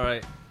 All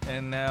right.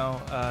 And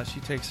now she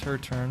takes her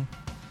turn.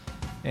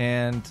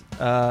 And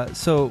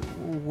so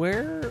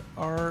where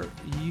are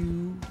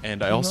you?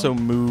 And I also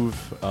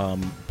move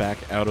back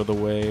out of the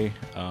way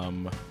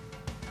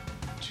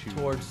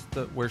towards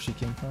where she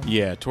came from?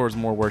 Yeah, towards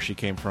more where she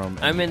came from.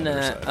 I'm in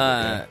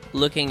the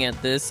looking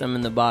at this. I'm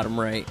in the bottom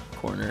right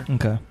corner.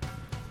 Okay.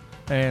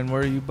 And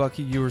where are you,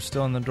 Bucky? You were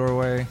still in the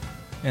doorway.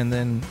 And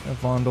then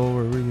Vondel,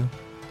 where were you?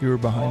 You were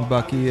behind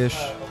Bucky-ish.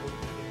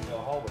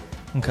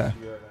 Okay.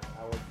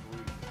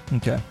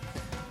 Okay.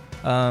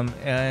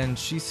 And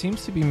she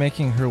seems to be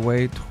making her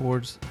way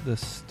towards the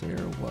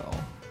stairwell.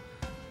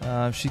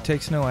 She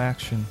takes no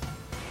action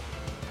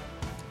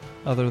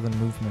other than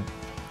movement.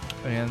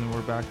 And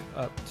we're back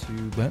up to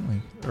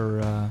Bentley, or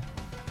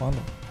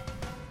Vondel.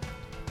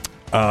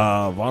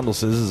 Vondel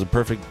says this is a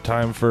perfect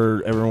time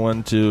for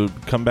everyone to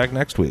come back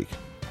next week.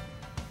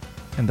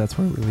 And that's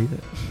where we leave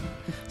it.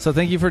 So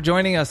thank you for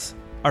joining us,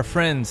 our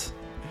friends,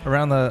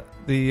 around the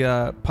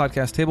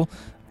podcast table.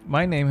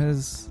 My name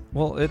is,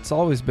 well, it's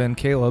always been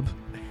Caleb.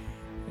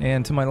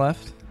 And to my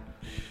left?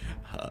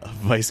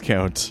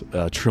 Viscount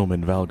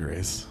Trillman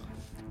Valgrace.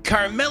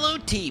 Carmelo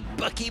T.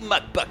 Bucky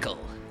McBuckle.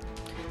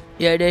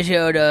 Yeah, this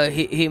here the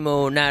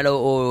Hemo Nilo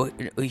or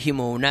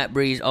Hemo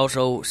Nightbreeze,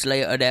 also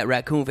Slayer of that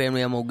raccoon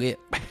family I'm gonna get.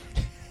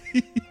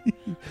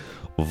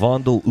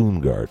 Vondel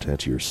Ungart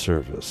at your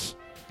service.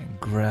 And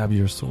grab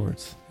your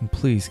swords. And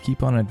please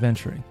keep on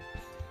adventuring.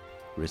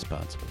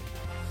 Responsibly.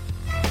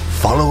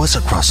 Follow us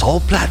across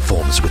all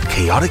platforms with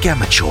Chaotic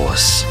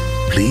Amateurs.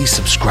 Please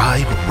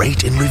subscribe,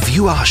 rate, and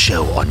review our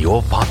show on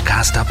your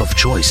podcast app of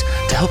choice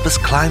to help us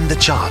climb the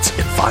charts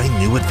and find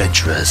new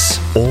adventurers.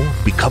 Or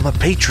become a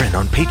patron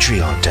on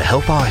Patreon to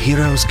help our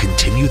heroes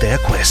continue their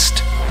quest.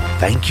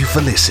 Thank you for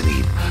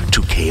listening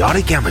to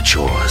Chaotic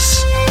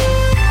Amateurs.